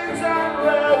greens and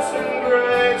reds and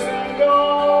greys and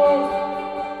gold,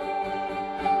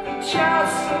 the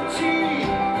chastity,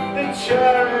 the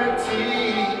charity.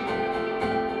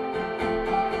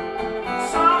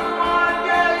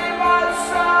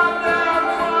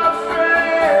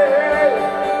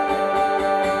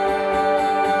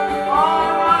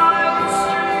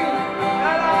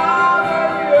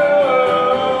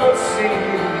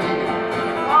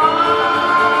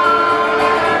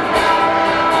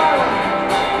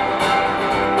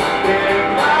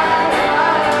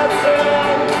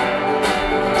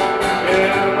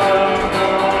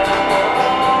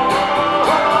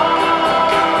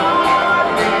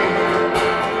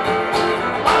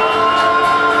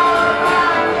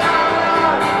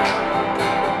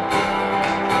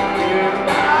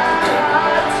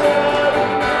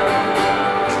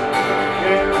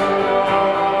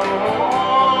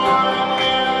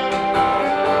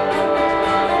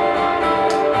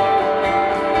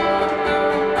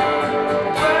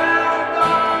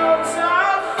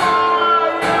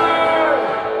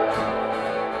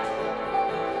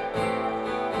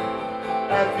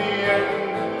 at the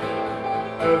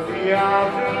end of the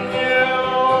avenue.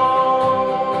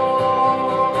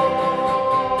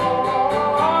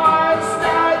 I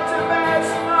start to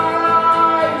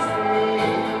mesmerize me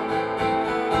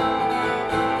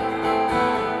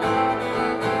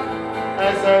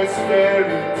as I stare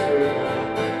into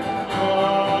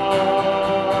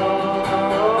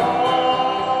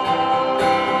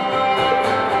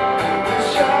the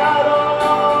shadow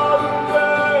of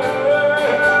the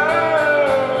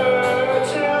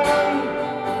virgin,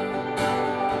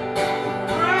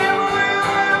 bravely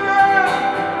living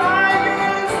like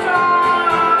it's time.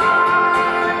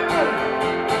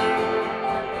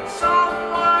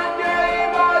 Someone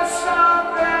gave us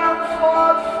something for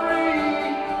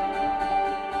free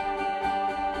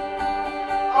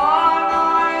on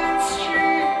 9th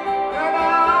Street and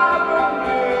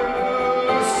Avenue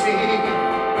C.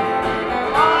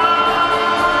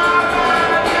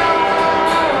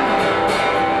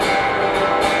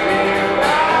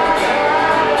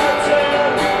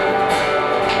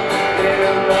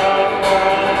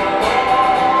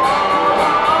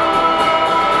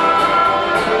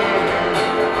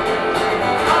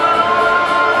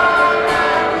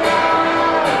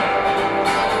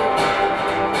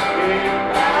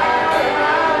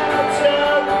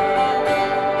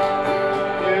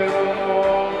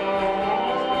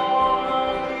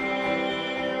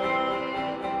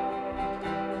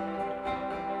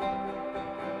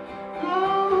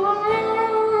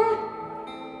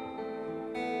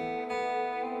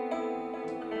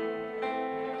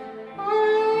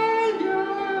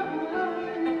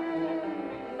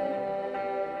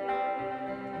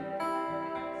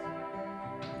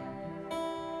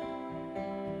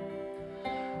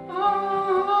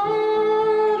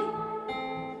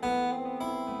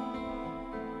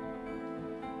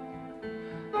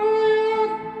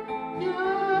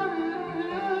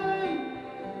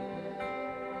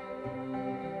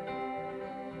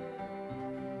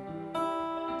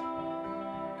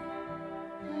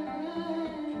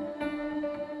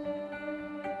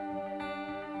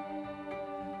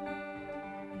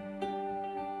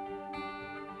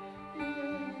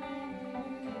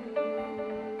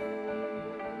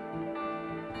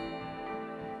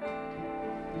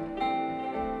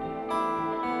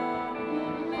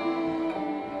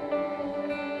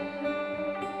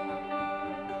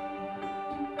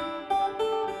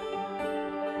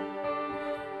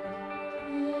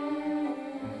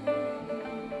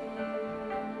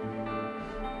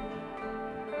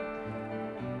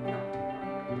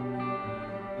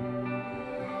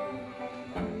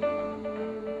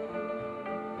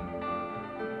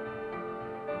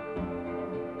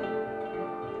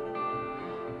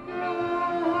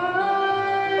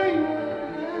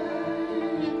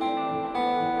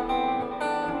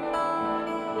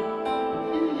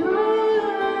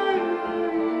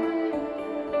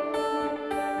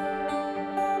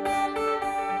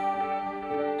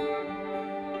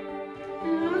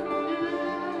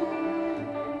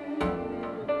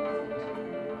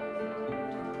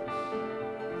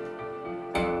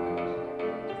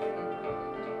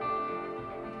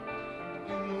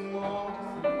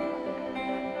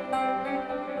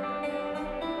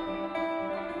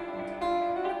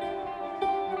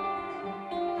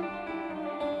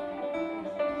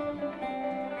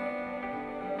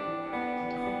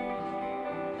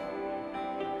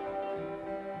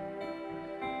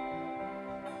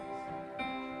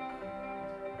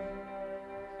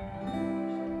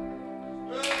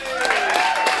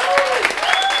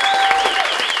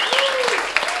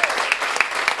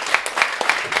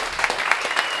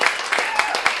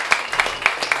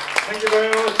 Thank you very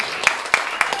much.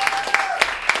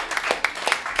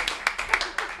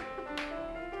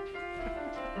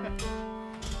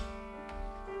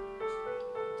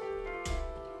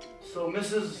 So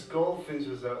Mrs. Goldfinch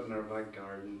was out in her back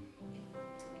garden,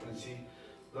 and she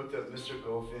looked at Mr.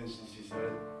 Goldfinch and she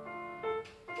said,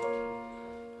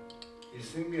 "You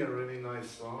sing me a really nice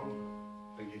song,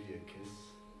 I'll give you a kiss."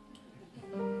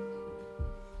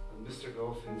 And Mr.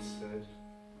 Goldfinch said,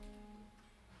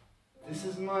 "This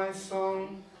is my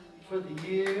song for the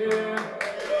year.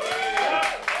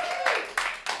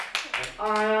 And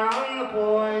I am the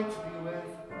boy to be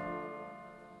with.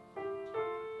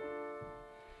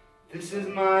 This is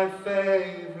my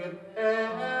favorite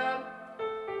pet.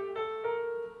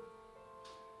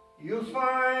 You'll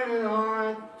find it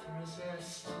hard to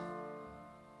resist.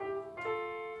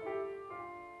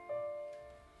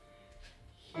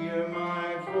 Hear my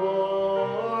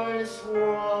voice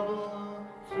warble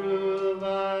through the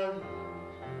valley.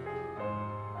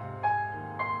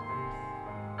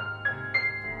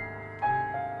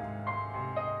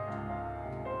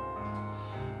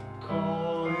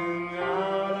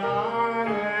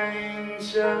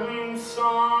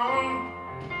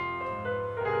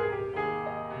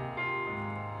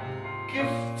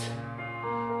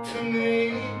 to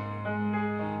me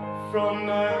from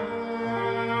memory.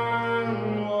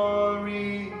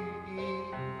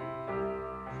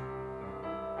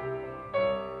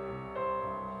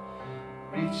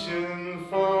 Reaching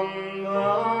from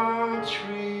the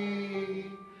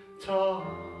tree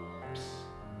tops,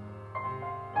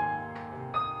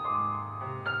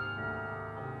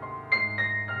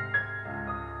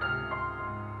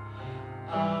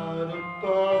 out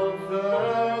above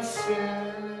the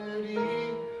city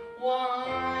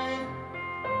wide,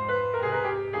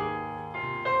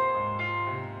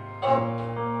 up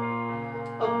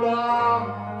above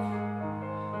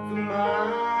the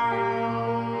mountain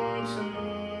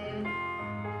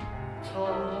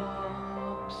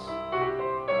tops,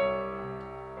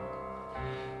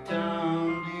 down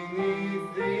beneath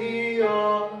the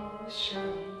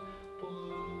ocean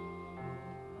blue.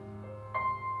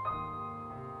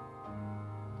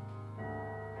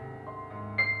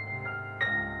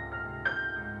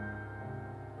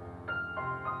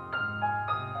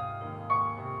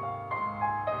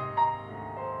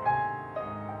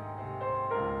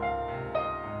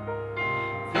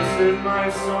 This is my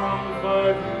song for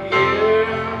the year,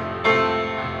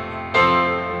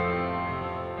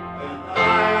 and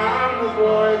I am the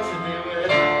boy to be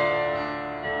with.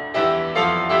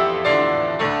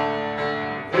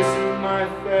 This is my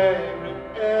favorite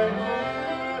air.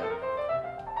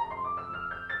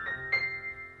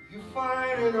 You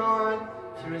find it hard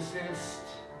to resist.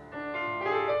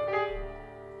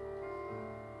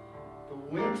 The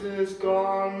winter's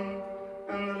gone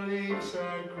and the leaves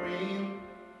are green.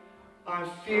 I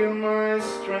feel my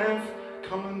strength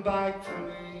coming back to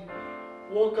me.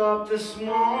 Woke up this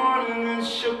morning and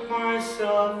shook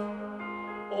myself,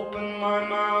 opened my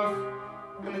mouth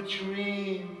and a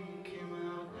dream came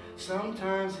out.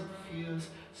 Sometimes it feels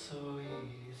so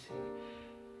easy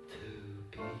to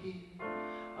be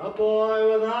a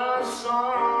boy with a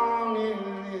song in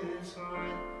his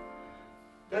heart.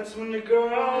 That's when the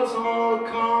girls all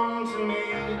come to me.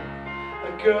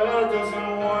 A girl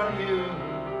doesn't want you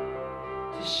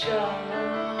to shout.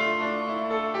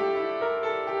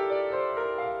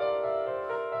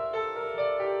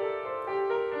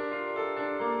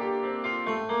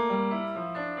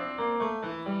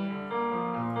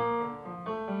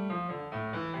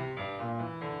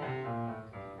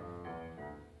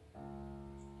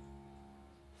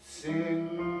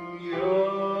 Sing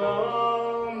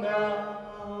your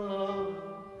melody.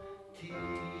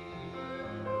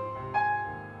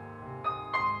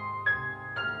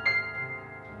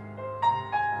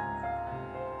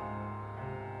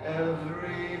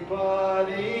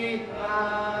 Everybody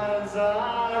has a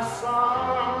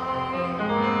song.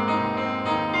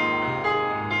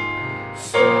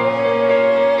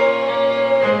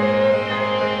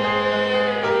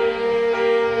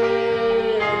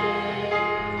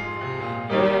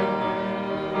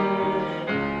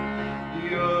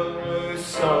 Your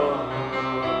song.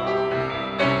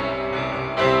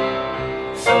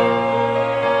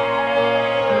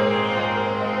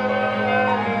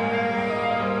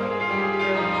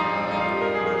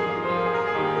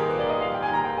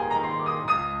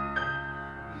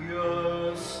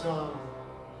 Your song.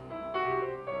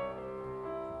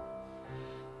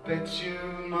 Bet you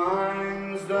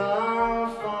mine's the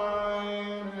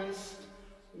finest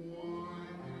one.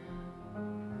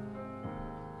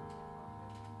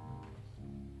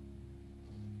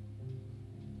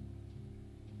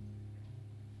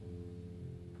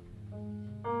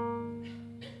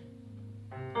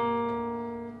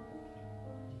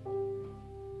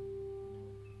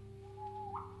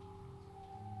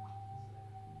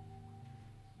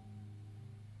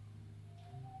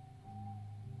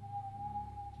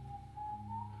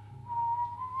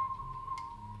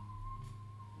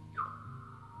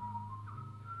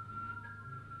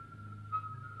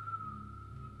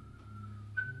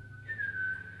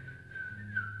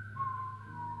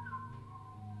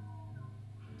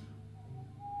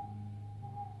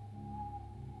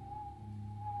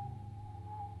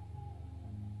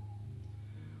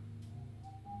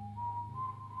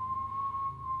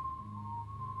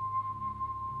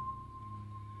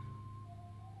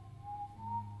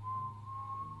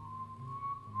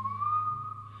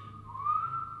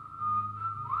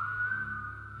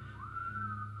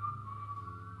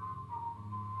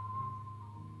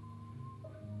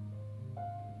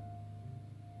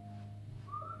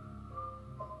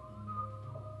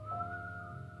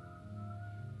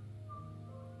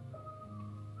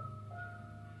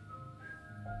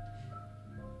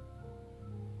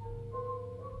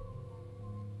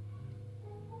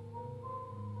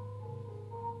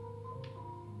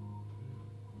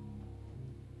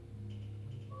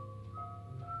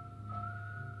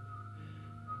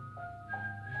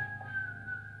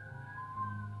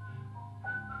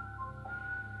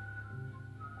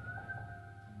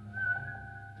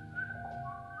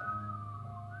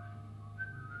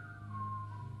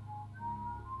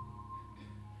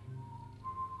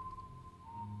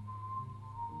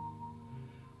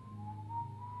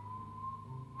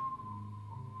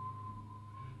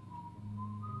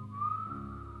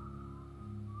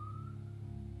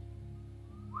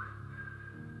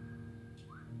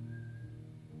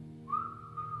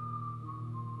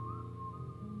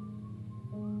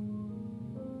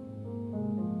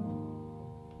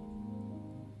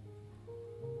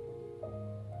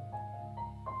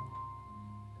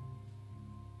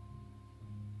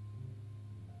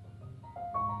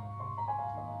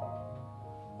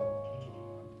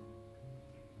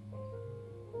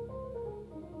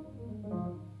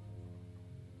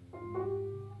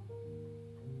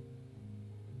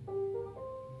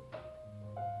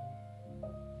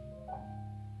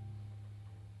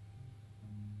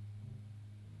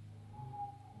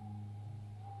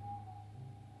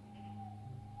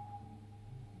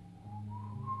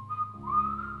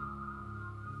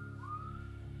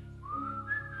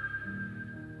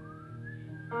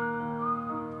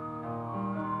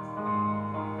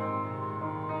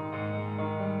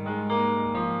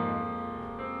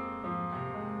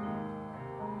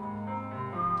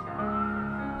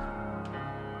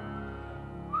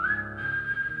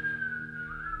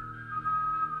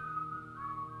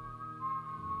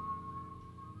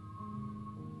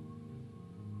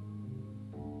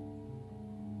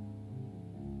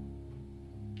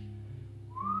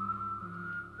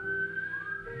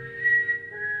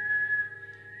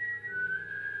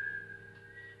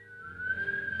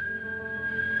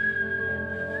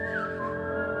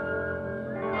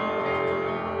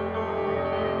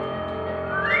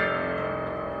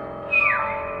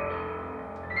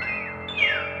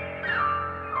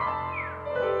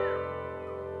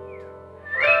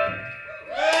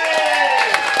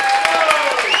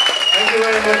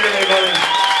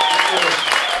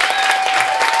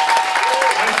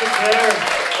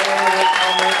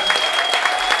 comments.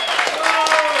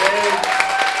 Dave,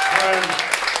 Karen.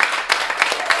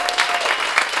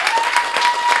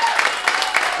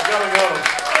 I gotta go.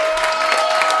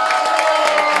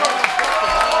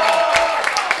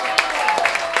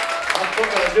 I'm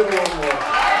gonna do one more.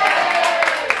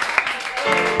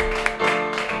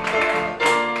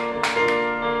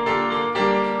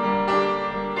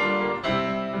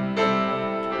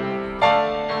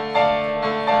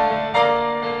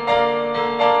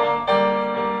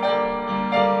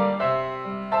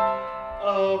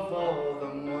 Of all the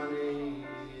money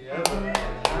ever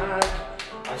had,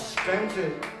 I spent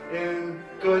it in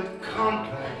good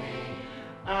company,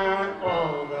 and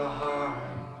all the harm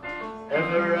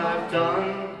ever I've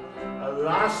done,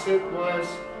 alas it was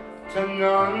to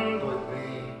none but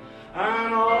me,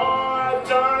 and all I've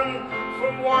done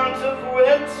for want of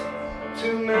wit,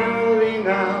 too many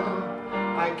now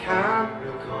I can't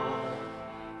recall,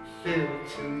 fill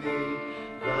to me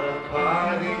the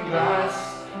parting glass.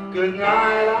 Good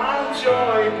night and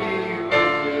joy be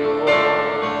with you all.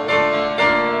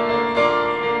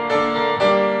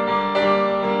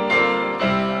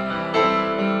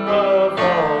 Of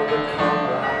all the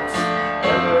comrades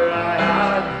ever I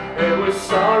had, they were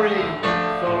sorry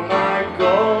for my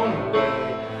going away,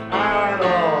 and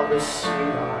all the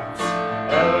sweethearts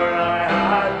ever I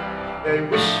had, they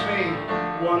wish me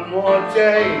one more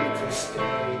day to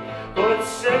stay. But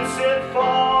since it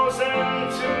falls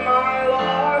into my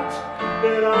lot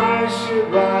that I should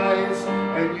rise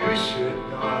and you should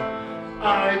not,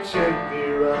 I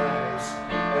gently rise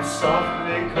and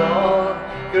softly call,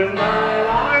 good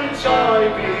night and joy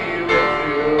be with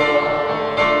you all.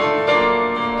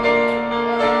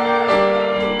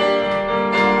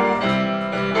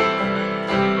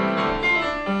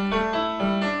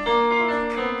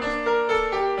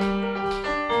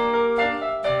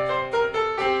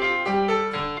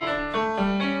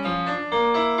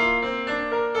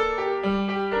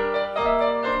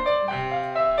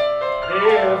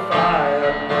 If I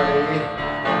have money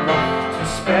enough to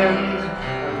spend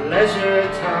and leisure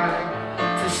time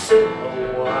to sit a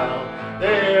while,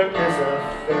 there is a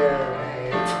fair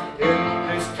maid in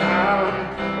this town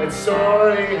that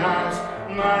sorely has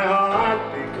my heart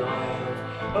beguiled.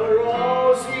 Her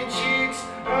rosy cheeks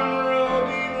and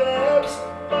ruby lips,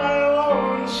 by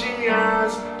own she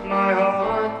has my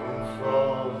heart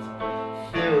enthralled.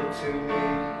 Fill to me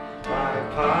my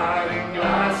parting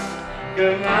glass,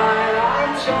 good night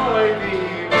and joy be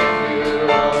with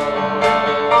you all.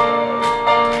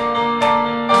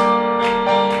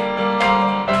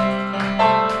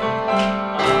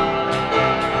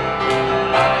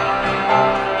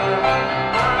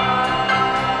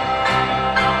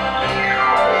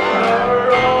 Her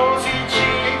rosy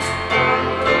cheeks and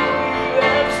ruby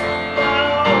lips, by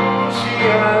all she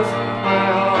has my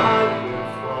heart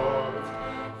enthralled.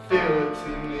 Fill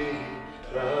to me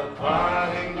the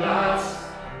parting glass,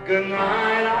 good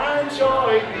night and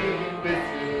joy be with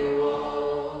you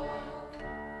all.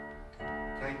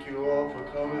 Thank you all for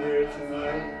coming here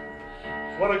tonight.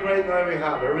 What a great night we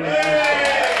had. I really appreciate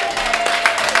it.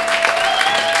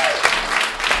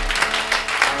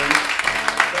 And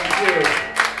thank you.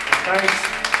 And thanks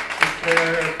to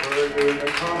Claire for doing the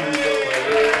comments over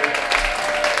here.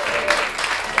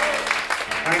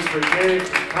 Thanks for Dave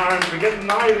and Karen for getting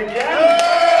married again.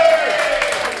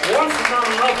 Once is not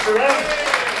enough for them.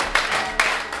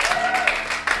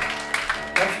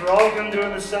 Thanks for Colin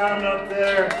doing the sound up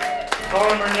there,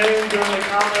 Colin Murnane doing the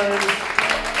cameras,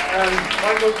 and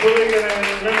Michael Colin in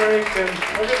Limerick, and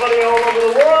everybody all over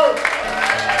the world.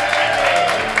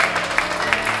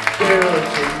 Fill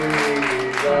to me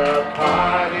the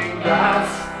parting glass,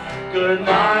 good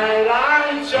night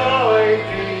and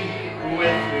joy.